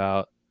talking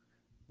about.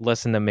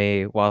 Listen to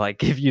me while I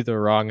give you the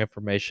wrong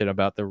information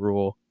about the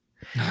rule.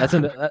 That's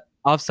an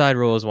offside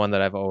rule is one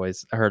that I've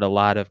always heard a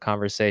lot of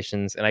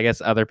conversations, and I guess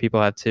other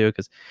people have too,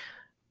 because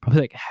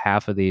probably like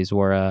half of these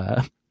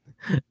were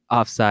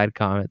offside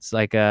comments.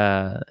 Like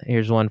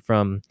here's one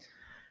from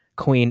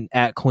Queen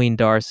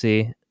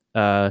Darcy.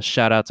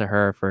 Shout out to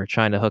her for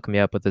trying to hook me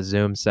up with a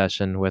Zoom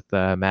session with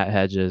Matt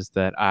Hedges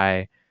that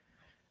I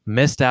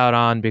missed out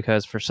on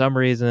because for some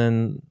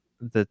reason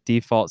the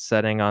default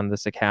setting on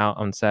this account,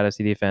 on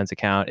SadFCDfans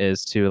account,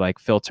 is to like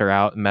filter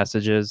out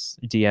messages,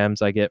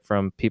 DMs I get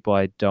from people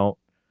I don't.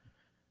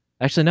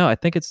 Actually, no,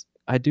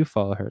 I do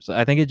follow her. So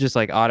I think it just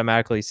like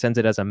automatically sends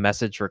it as a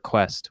message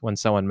request when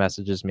someone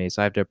messages me.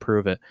 So I have to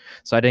approve it.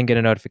 So I didn't get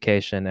a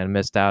notification and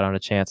missed out on a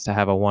chance to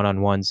have a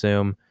one-on-one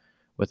Zoom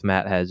with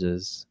Matt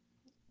Hedges.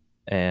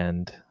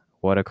 And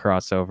what a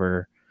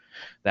crossover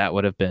that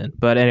would have been.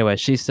 But anyway,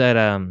 she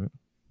said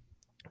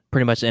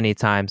pretty much any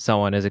time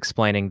someone is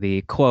explaining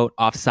the quote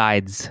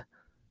offsides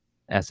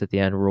S at the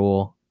end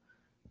rule.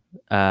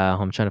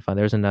 I'm trying to find.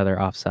 There's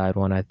another offside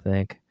one, I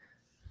think.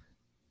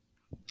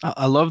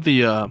 I love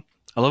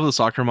the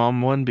soccer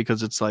mom one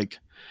because it's like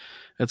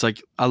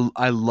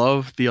I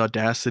love the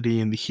audacity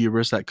and the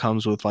hubris that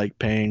comes with like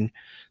paying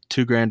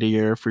 $2,000 a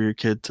year for your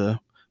kid to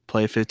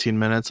play 15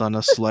 minutes on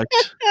a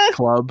select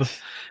club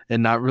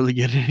and not really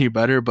get any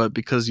better, but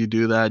because you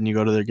do that and you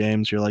go to their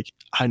games, you're like,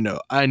 I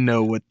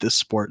know what this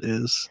sport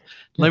is.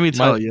 Let me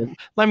tell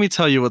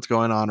you what's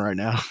going on right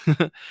now.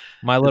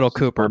 My little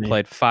Cooper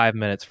played 5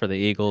 minutes for the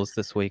Eagles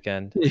this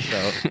weekend.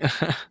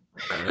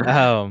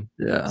 So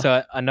yeah.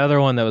 So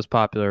another one that was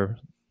popular,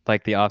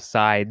 like the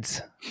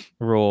offsides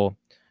rule.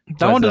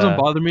 That one doesn't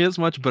bother me as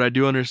much, but I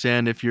do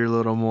understand if you're a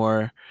little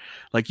more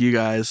like you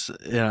guys,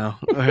 It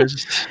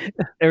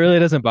really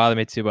doesn't bother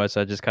me too much.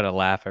 So I just kind of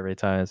laugh every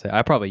time I say.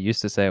 I probably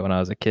used to say it when I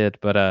was a kid,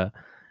 but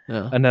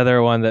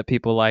another one that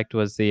people liked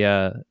was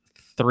the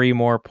 3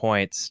 more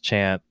points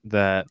chant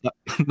that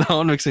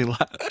one makes me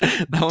laugh.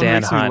 That one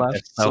Dan makes me Hunt laugh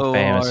is so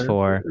famous hard.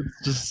 for.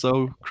 It's just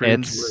so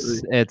cringe.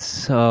 It's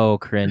so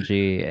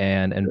cringy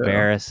and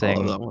embarrassing.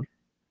 I love that one.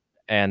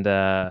 And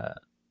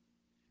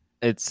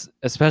it's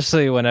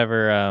especially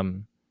whenever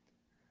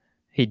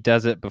he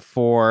does it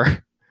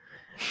before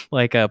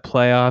like a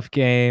playoff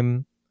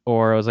game,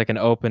 or it was like an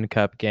Open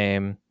Cup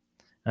game.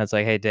 And it's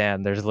like, hey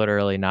Dan, there's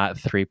literally not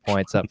 3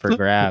 points up for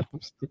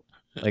grabs.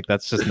 Like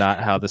that's just not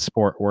how the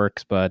sport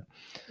works. But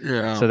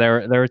yeah. So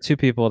there were 2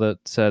 people that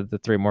said the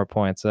 3 more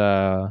points.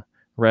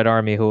 Red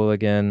Army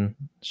Hooligan,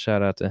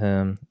 shout out to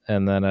him,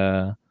 and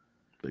then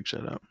big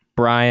shout out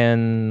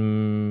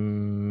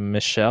Brian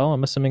Michelle.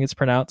 I'm assuming it's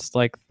pronounced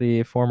like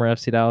the former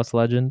FC Dallas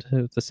legend,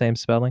 with the same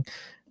spelling.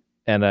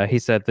 And he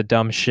said the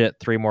dumb shit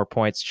 3 more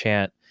points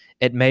chant.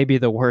 It may be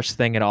the worst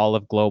thing in all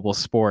of global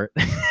sport.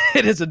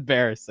 It is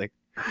embarrassing.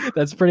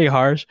 That's pretty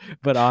harsh,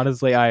 but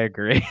honestly, I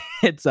agree.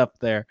 It's up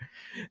there.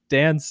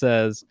 Dan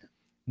says,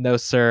 "No,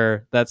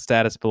 sir, that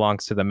status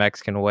belongs to the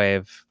Mexican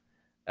wave."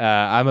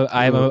 I'm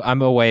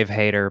a wave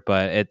hater,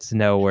 but it's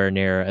nowhere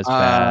near as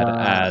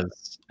bad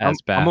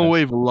as bad. I'm a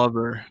wave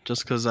lover,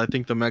 just because I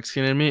think the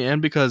Mexican in me,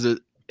 and because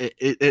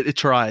it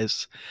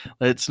tries.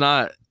 It's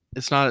not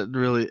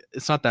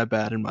that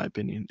bad in my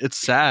opinion. It's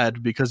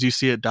sad because you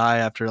see it die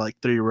after like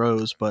 3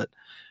 rows, but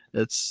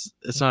it's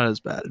not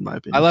as bad in my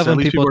opinion. I love when at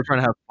least people are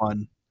trying to have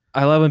fun.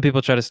 I love when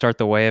people try to start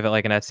the wave at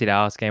like an FC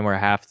Dallas game where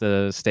half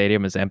the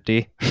stadium is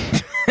empty.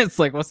 It's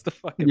like, what's the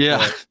fucking Yeah,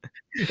 point?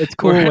 It's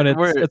cool we're when it's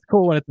we're it's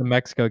cool when it's a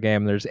Mexico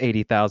game. There's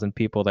 80,000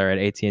 people there at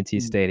AT&T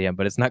Stadium,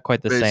 but it's not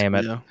quite the same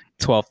basically, at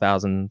yeah.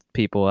 12,000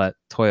 people at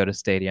Toyota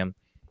Stadium.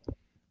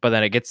 But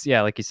then it gets,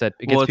 yeah, like you said,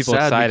 it Well, gets it's people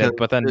sad because excited,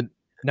 but it then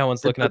no one's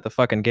it's looking at the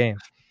fucking game.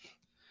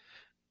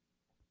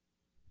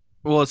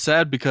 well, it's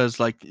sad because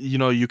like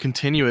you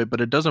continue it, but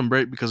it doesn't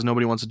break because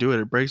nobody wants to do it.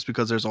 It breaks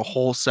because there's a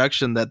whole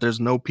section that there's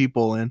no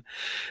people in,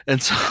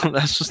 and so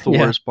that's just the Yeah,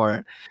 worst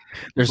part.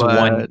 there's But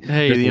one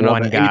hey, there's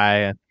one the eight,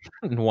 guy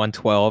in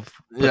 112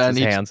 puts yeah, his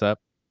hands up.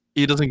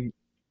 he doesn't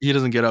he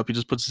doesn't get up. He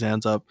just puts his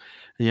hands up.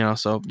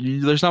 So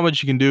there's not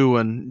much you can do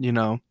when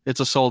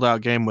it's a sold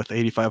out game with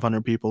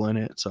 8,500 people in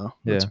it. So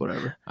Yeah. that's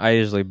whatever. I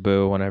usually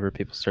boo whenever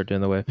people start doing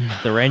the wave.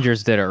 The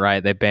Rangers did it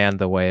right. They banned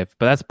the wave,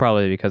 but that's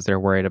probably because they're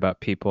worried about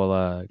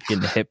people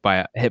getting hit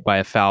by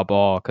a foul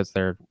ball because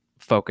they're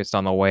focused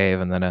on the wave,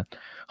 and then a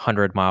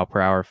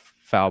 100-mile-per-hour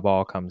foul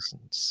ball comes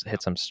and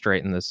hits them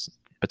straight in this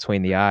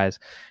between the eyes.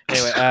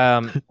 Anyway,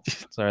 sorry,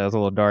 that was a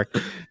little dark.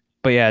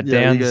 But yeah,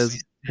 Yeah, you guys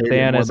hate it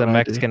Dan more is a than I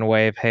do. Mexican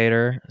wave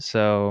hater,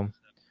 so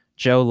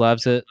Joe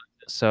loves it.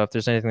 So if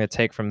there's anything to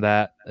take from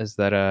that, is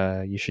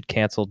that you should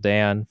cancel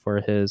Dan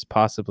for his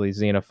possibly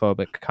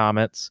xenophobic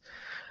comments.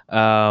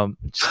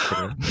 Just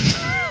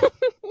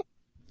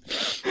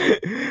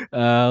kidding.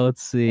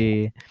 Let's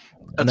see.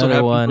 That's what Another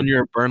happens one. when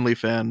you're a Burnley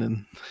fan,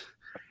 and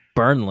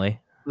Burnley.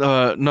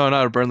 no,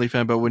 not a Burnley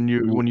fan, but when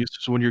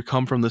you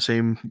come from the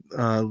same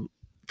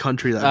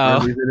country that Oh,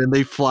 Burnley's in, and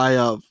they fly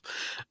up.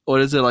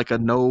 What is it, like a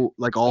no,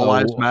 like all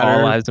lives oh, all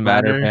matter lives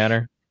matter banner?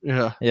 banner.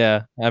 Yeah,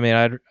 Yeah, I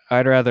mean,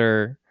 I'd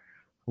rather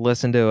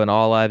listen to an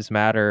all lives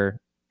matter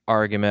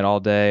argument all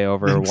day then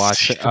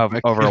see the over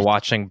Mexicans.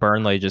 watching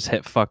Burnley just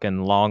hit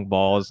fucking long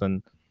balls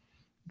and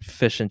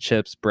fish and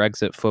chips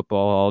Brexit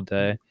football all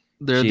day.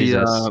 They're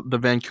Jesus. the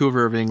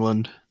Vancouver of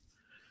England.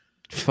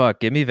 Fuck,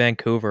 give me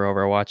Vancouver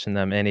over watching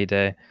them any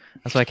day.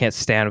 That's why I can't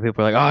stand when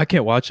people are like, oh, I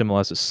can't watch them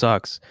unless it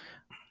sucks.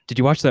 Did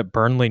you watch that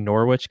Burnley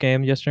Norwich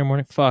game yesterday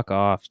morning? Fuck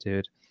off,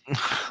 dude.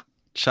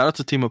 Shout out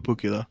to Timo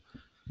Pukki though.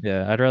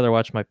 Yeah, I'd rather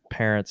watch my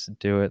parents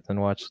do it than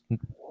watch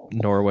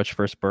Norwich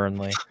versus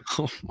Burnley.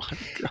 Oh my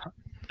god.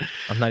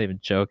 I'm not even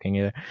joking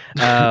either.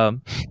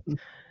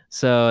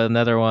 So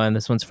another one,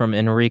 this one's from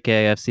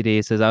Enrique FCD.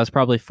 He says, I was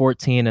probably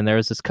 14 and there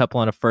was this couple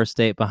on a first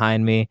date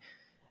behind me.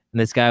 And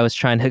this guy was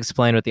trying to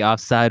explain what the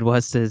offside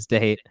was to his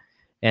date.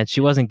 And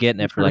she wasn't getting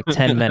it for like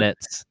 10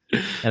 minutes.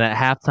 And at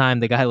halftime,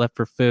 the guy left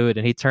for food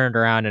and he turned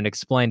around and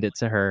explained it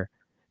to her.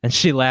 And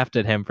she laughed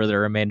at him for the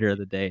remainder of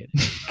the date.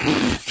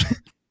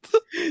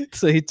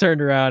 So he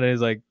turned around and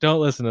he's like, don't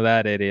listen to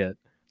that idiot.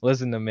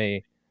 Listen to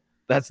me.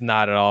 That's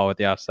not at all what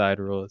the offside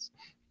rule is.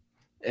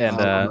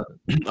 And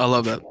I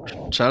love that.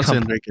 Shout out to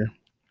Enrique.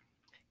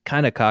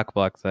 Kind of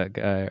cockblocked that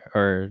guy,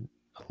 or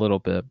a little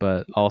bit,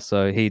 but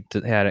also he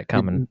had it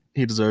coming.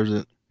 He deserves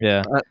it.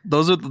 Yeah.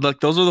 Those are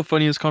the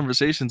funniest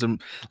conversations,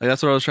 and like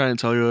that's what I was trying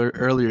to tell you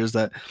earlier, is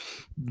that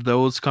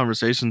those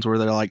conversations where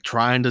they're like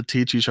trying to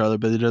teach each other,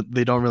 but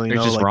they don't really They're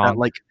know, just like wrong. that,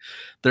 like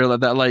they're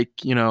like that, like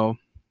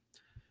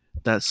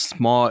that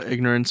small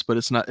ignorance, but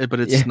it's not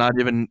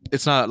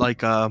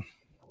like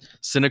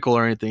cynical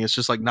or anything. It's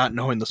just like not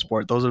knowing the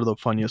sport. Those are the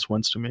funniest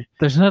ones to me.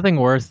 There's nothing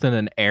worse than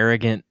an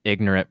arrogant,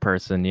 ignorant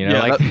person, you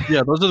know?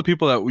 Those are the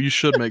people that you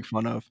should make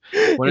fun of.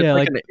 When it's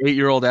like an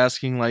 8-year-old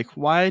asking like,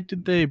 why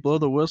did they blow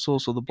the whistle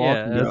so the ball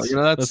can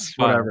go? That's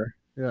whatever.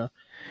 Yeah.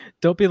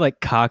 Don't be like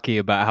cocky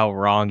about how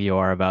wrong you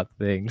are about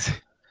things.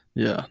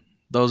 Yeah.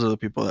 Those are the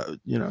people that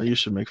you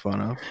should make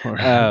fun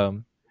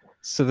of.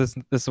 So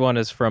this one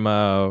is from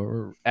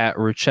at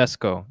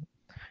Ruchesco.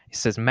 He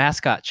says,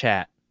 mascot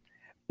chat.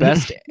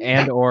 Best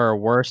and or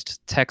worst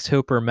Tex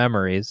Hooper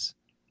memories.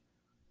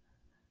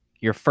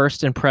 Your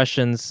first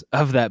impressions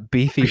of that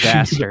beefy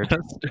bastard.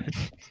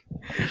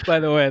 By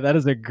the way, that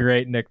is a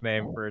great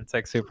nickname for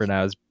Tex Hooper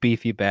now, is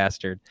beefy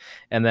bastard.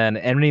 And then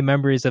any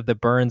memories of the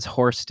Burns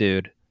horse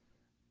dude.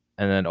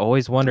 And then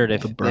always wondered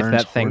if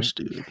that thing,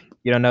 dude.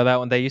 You don't know that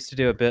one? They used to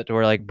do a bit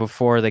where like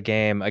before the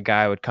game, a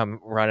guy would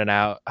come running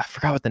out. I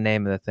forgot what the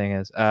name of the thing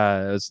is. It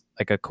was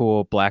like a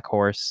cool black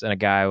horse, and a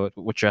guy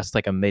would dress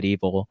like a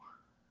medieval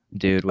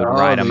dude would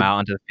ride him out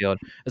into the field.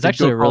 It's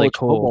actually a really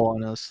cool.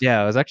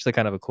 Yeah, it was actually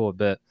kind of a cool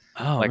bit.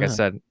 Oh, like man. I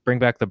said, bring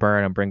back the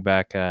burn and bring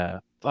back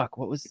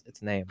what was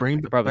its name?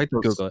 Probably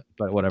Google it,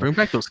 but whatever. Bring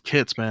back those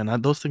kits,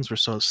 man. Those things were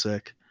so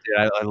sick.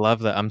 Yeah, I love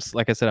that.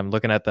 Like I said, I'm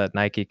looking at that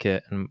Nike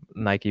kit and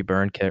Nike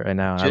burn kit right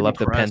now. And I love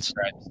the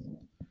pinstripes.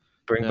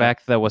 Bring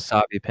back the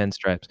wasabi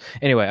pinstripes.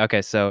 Anyway,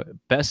 okay, so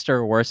best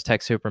or worst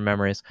Tex Hooper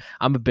memories.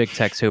 I'm a big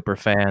Tex Hooper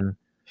fan.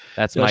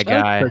 That's my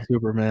guy. Tex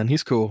Hooper, man.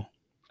 He's cool.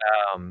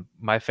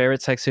 My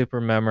favorite Tex Hooper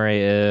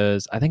memory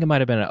is, I think it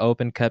might have been an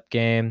Open Cup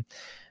game,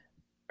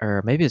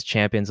 or maybe it's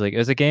Champions League. It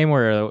was a game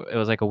where it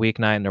was like a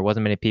weeknight and there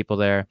wasn't many people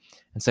there.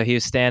 And so he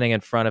was standing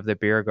in front of the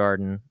beer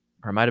garden,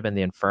 or it might have been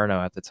the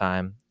Inferno at the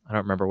time. I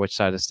don't remember which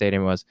side of the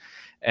stadium it was.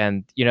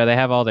 And, they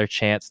have all their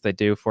chants they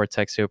do for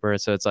Tex Hooper.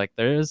 So it's like,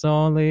 there's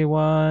only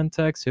one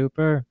Tex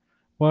Hooper,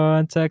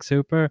 one Tex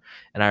Hooper.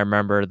 And I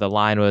remember the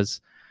line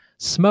was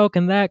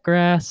smoking that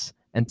grass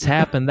and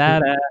tapping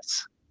that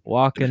ass,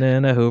 walking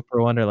in a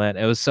Hooper Wonderland.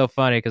 It was so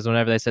funny because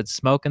whenever they said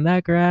smoking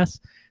that grass,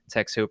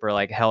 Tex Hooper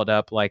like held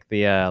up like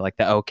the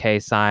OK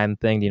sign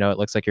thing. You know, it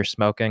looks like you're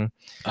smoking.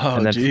 Oh,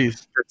 And then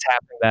geez. for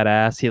tapping that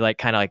ass, he like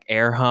kind of like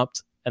air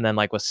humped and then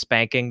like was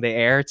spanking the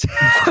air too.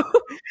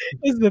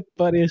 It's the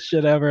funniest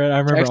shit ever. And I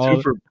remember Tex all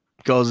Hooper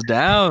goes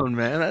down,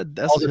 man.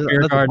 That's the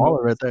beer a garden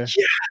baller right there.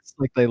 yes,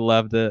 like they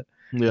loved it.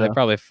 Yeah. They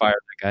probably fired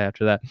that guy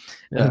after that.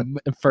 Yeah. And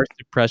first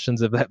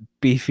impressions of that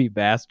beefy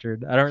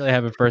bastard. I don't really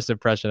have a first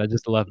impression. I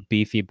just love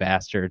beefy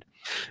bastard.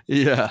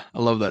 Yeah, I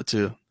love that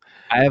too.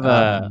 I had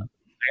a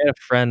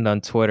friend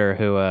on Twitter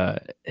who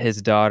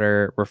his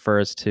daughter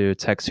refers to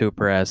Tex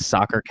Hooper as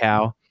soccer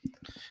cow.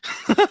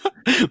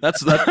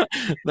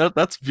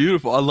 That's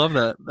beautiful. I love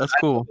that. That's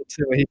cool.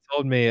 Too. He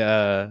told me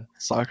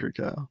Soccer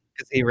cow.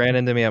 because he ran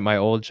into me at my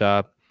old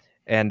job,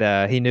 and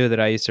he knew that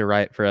I used to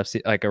write for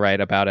FC, like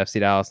write about FC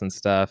Dallas and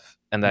stuff,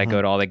 and that I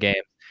go to all the games.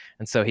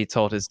 And so he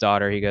told his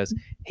daughter, he goes,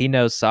 he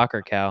knows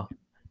soccer cow.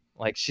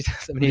 Like she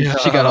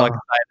got all excited.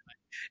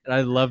 And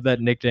I love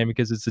that nickname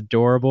because it's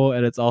adorable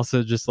and it's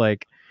also just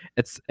like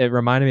it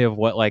reminded me of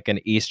what like an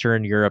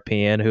Eastern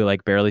European who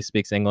like barely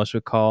speaks English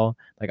would call.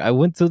 Like I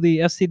went to the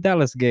FC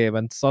Dallas game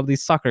and saw the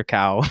soccer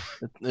cow.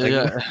 Like,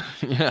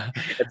 yeah.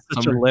 It's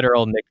such a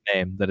literal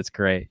nickname that it's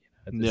great.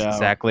 It's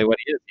exactly what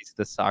he is. He's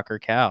the soccer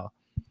cow.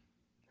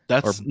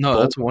 That's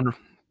wonderful.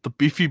 The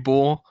beefy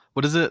bull.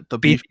 What is it? The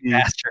beefy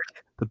bastard.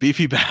 The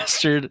beefy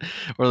bastard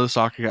or the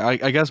soccer cow.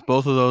 I guess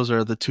both of those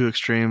are the two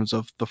extremes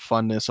of the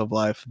funness of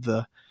life.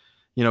 The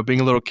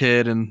being a little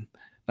kid and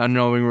not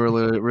knowing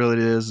really it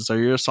is. So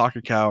you're a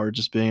soccer cow or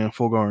just being a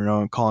full-grown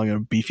and calling it a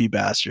beefy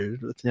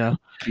bastard. But,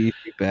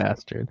 beefy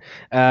bastard.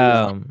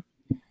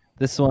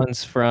 This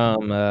one's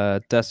from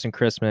Dustin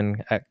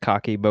Chrisman at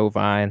Cocky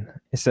Bovine.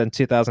 He said in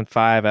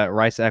 2005 at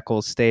Rice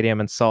Eccles Stadium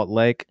in Salt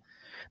Lake,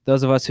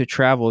 those of us who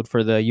traveled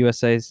for the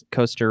USA's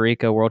Costa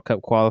Rica World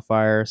Cup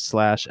qualifier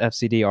 /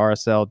 FCD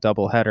RSL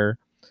doubleheader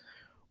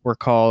were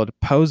called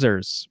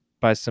posers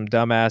by some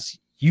dumbass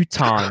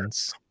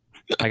Utahns.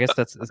 I guess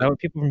is that what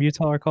people from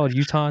Utah are called?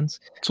 Utahns?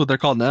 That's what they're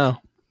called now. I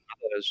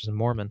thought it was just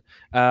Mormon.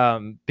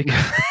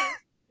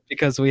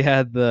 Because we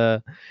had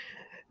the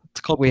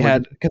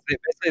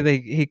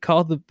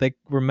they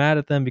were mad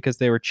at them because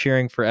they were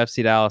cheering for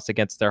FC Dallas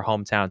against their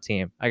hometown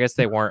team. I guess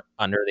they weren't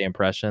under the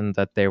impression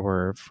that they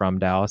were from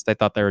Dallas. They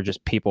thought they were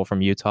just people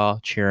from Utah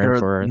cheering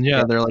for.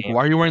 Yeah, they're like,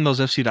 why are you wearing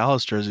those FC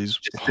Dallas jerseys?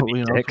 What's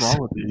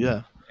wrong with you?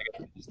 Yeah.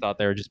 I just thought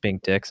they were just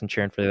being dicks and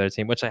cheering for the other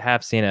team, which I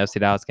have seen at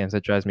FC Dallas games.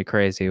 That drives me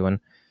crazy.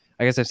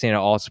 I guess I've seen it at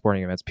all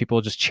sporting events.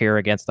 People just cheer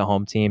against the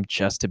home team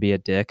just to be a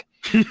dick.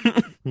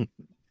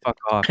 Fuck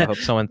off. I hope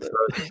someone throws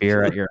a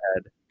beer at your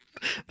head.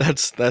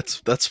 That's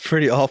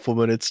pretty awful,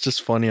 but it's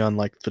just funny on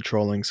like the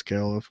trolling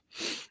scale of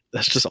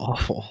that's just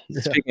awful.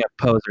 Speaking of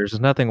posers, there's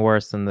nothing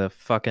worse than the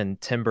fucking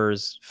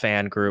Timbers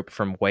fan group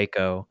from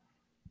Waco.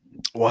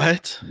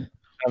 What?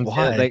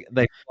 Why?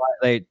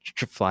 They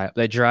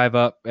drive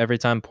up every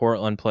time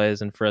Portland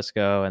plays in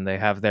Frisco, and they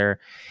have their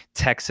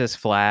Texas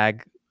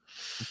flag,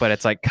 but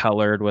it's like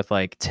colored with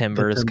like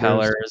Timbers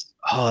colors.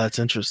 Oh, that's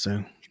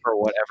interesting. For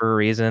whatever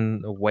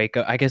reason,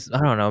 Waco. I guess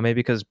I don't know. Maybe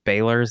because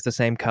Baylor is the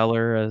same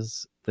color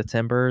as the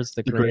Timbers,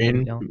 the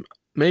green.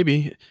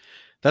 Maybe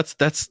that's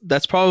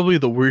probably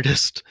the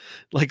weirdest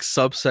like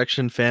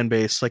subsection fan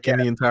base like in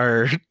the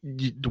entire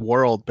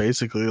world,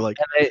 basically. Like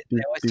and they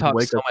always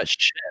talk so much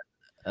shit.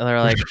 And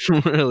they're like,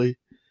 really?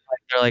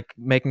 They're like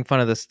making fun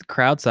of this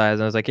crowd size.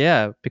 And I was like,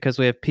 yeah, because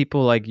we have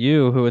people like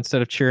you who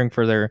instead of cheering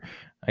for their,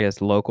 I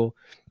guess, local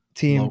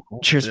team,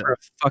 cheers for a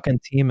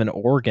fucking team in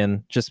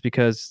Oregon just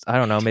because, I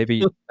don't know, maybe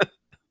you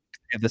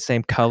have the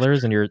same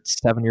colors and you're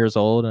 7 years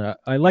old. And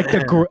I like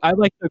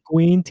the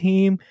green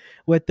team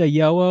with the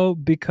yellow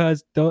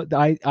because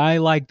I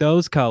like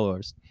those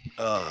colors.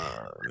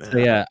 So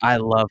yeah, I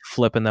love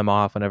flipping them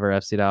off whenever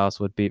FC Dallas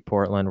would beat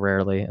Portland,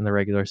 rarely in the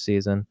regular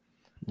season.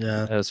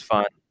 Yeah, it was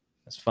fun.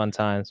 It's fun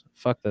times.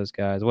 Fuck those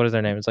guys. What is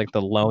their name? It's like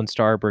the Lone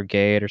Star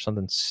Brigade or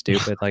something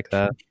stupid like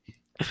that.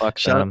 Fuck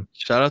them.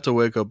 Shout out to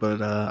Waco,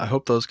 but I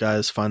hope those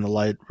guys find the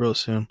light real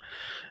soon.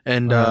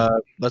 And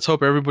let's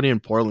hope everybody in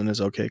Portland is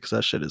okay because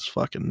that shit is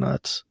fucking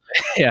nuts.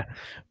 Yeah,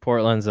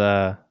 Portland's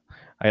the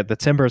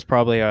Timbers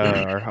probably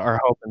are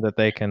hoping that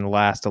they can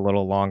last a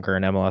little longer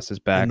and MLS is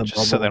back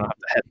just so they don't have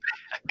to head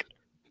back.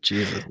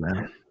 Jesus,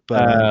 man.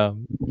 But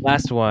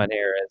last one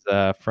here is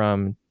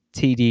from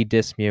TD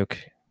Dismuke,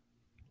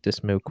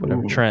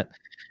 whatever. Ooh. Trent.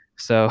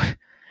 So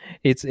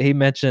he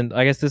mentioned,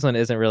 I guess this one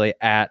isn't really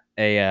at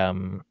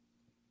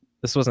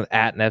this wasn't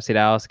at an FC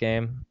Dallas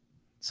game,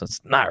 so it's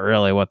not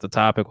really what the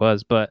topic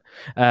was, but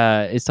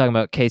it's talking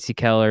about Casey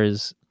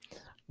Keller's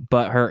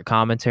butthurt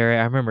commentary.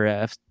 I remember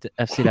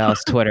FC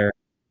Dallas Twitter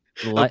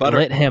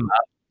lit him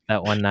up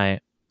that one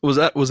night. Was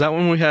that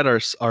when we had our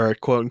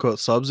quote unquote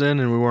subs in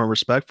and we weren't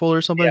respectful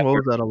or something? Yeah, what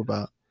was that all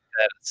about?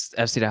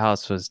 FC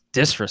Dallas was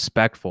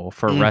disrespectful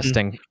for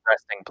resting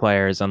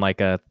players on like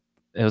a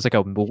it was like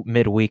a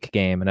midweek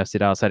game, and FC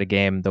Dallas had a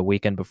game the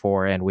weekend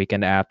before and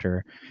weekend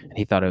after, and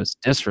he thought it was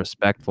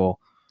disrespectful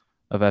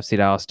of FC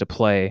Dallas to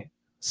play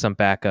some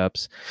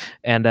backups,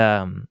 and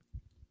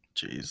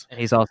Jeez.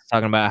 he's also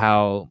talking about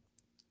how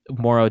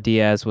Moro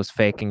Diaz was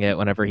faking it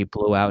whenever he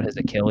blew out his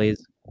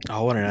Achilles.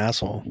 Oh, what an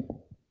asshole.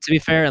 To be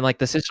fair, in like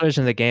the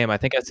situation of the game, I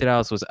think FC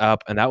Dallas was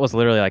up, and that was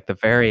literally like the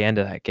very end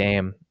of that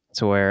game,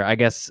 to where I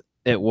guess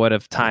it would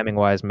have timing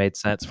wise made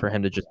sense for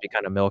him to just be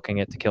kind of milking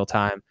it to kill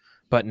time.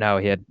 But no,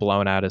 he had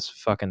blown out his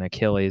fucking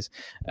Achilles,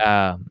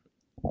 and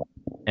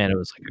it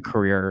was like a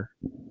career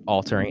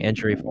altering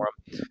injury for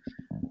him.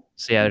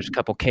 So yeah, there's a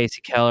couple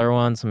Casey Keller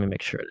ones. Let me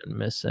make sure I didn't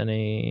miss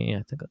any.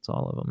 I think that's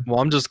all of them. Well,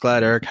 I'm just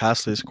glad Eric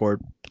Hasley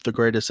scored the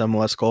greatest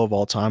MLS goal of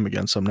all time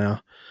against him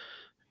now.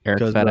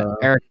 Eric Fed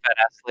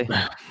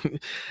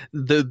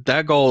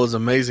That goal is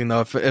amazing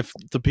though. If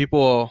the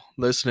people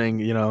listening,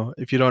 you know,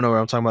 if you don't know what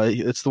I'm talking about,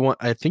 it's the one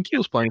I think he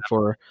was playing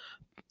for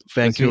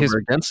Vancouver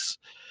against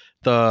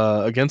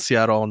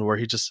Seattle, and where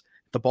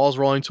the ball's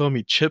rolling to him,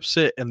 he chips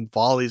it and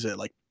volleys it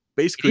like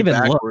basically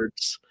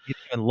backwards. He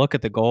didn't even look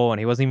at the goal, and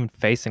he wasn't even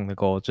facing the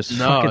goal. Just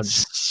fucking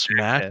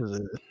smashes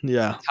it.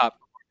 Yeah, top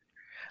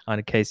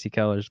on Casey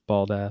Keller's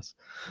bald ass.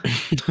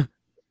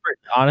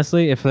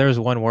 Honestly, if there was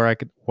one word I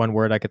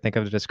could think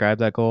of to describe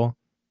that goal,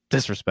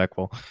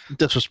 disrespectful.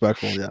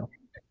 Disrespectful, yeah.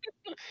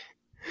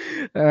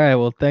 All right,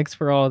 well, thanks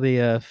for all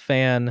the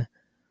fan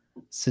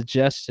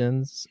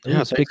suggestions.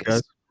 Yeah, thanks,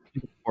 guys.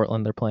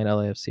 Portland, they're playing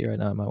LAFC right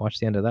now. I might watch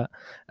the end of that.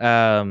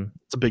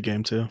 It's a big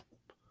game too.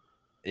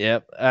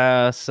 Yep.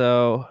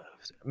 So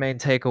main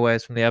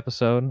takeaways from the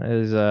episode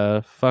is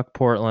fuck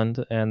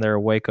Portland and their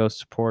Waco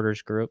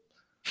supporters group.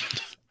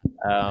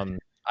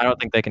 I don't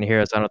think they can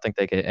hear us. I don't think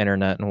they get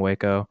internet in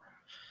Waco.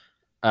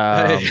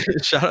 Hey,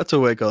 shout out to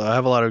Waco. I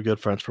have a lot of good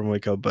friends from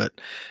Waco, but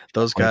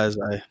those guys,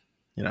 wow.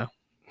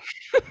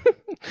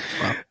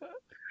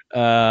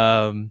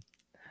 Trying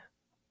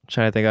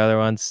to think of other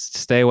ones.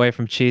 Stay away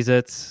from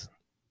Cheez-Its.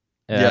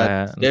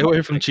 Stay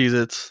away from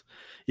Cheez-Its.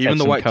 Even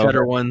the white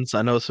cheddar ones.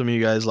 I know some of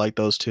you guys like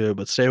those too,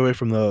 but stay away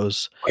from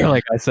those.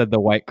 Like I said, the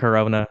white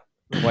Corona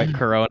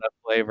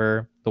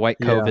flavor, the white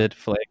COVID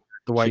flavor.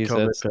 The white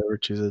COVID flavor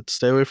Cheez-Its.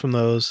 Stay away from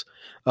those.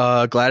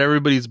 Glad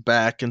everybody's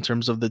back in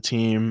terms of the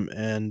team,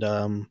 and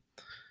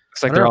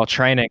looks like they're all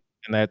training,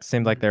 and it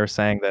seemed like they were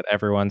saying that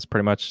everyone's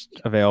pretty much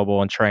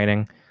available and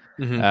training.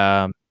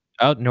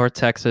 Mm-hmm. North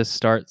Texas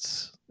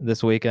starts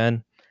this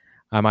weekend.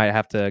 I might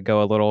have to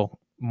go a little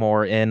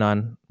more in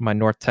on my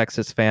North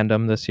Texas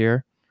fandom this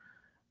year,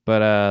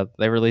 but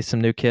they released some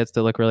new kits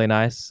that look really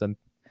nice, and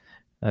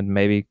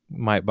maybe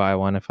might buy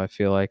one if I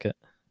feel like it.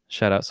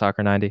 Shout out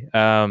Soccer 90.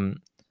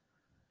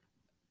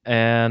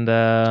 And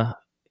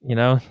you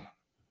know,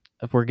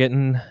 if we're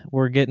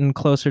getting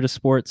closer to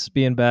sports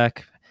being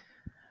back.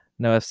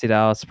 No FC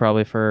Dallas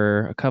probably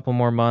for a couple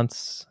more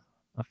months.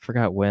 I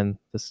forgot when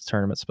this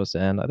tournament's supposed to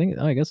end.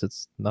 I guess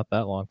it's not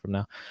that long from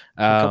now.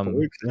 A couple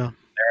weeks, yeah.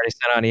 They already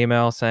sent out an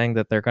email saying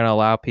that they're going to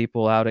allow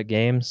people out at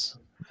games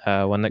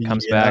when it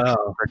comes back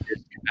for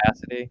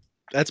capacity.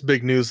 That's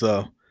big news,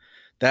 though.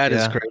 That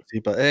is crazy.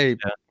 But hey,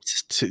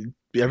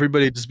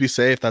 everybody just be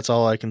safe. That's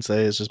all I can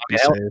say is just be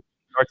safe.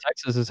 North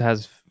Texas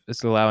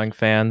is allowing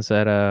fans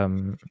at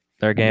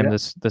their game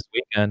this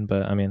weekend,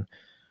 but I mean,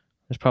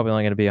 there's probably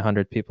only going to be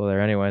 100 people there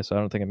anyway, so I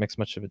don't think it makes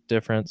much of a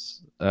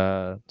difference.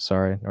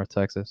 Sorry, North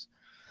Texas.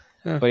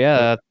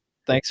 But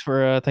thanks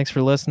for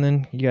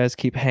listening. You guys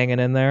keep hanging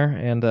in there,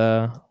 and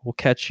we'll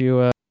catch you.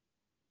 All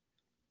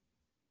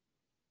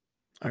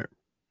right.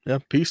 Yeah,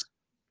 peace.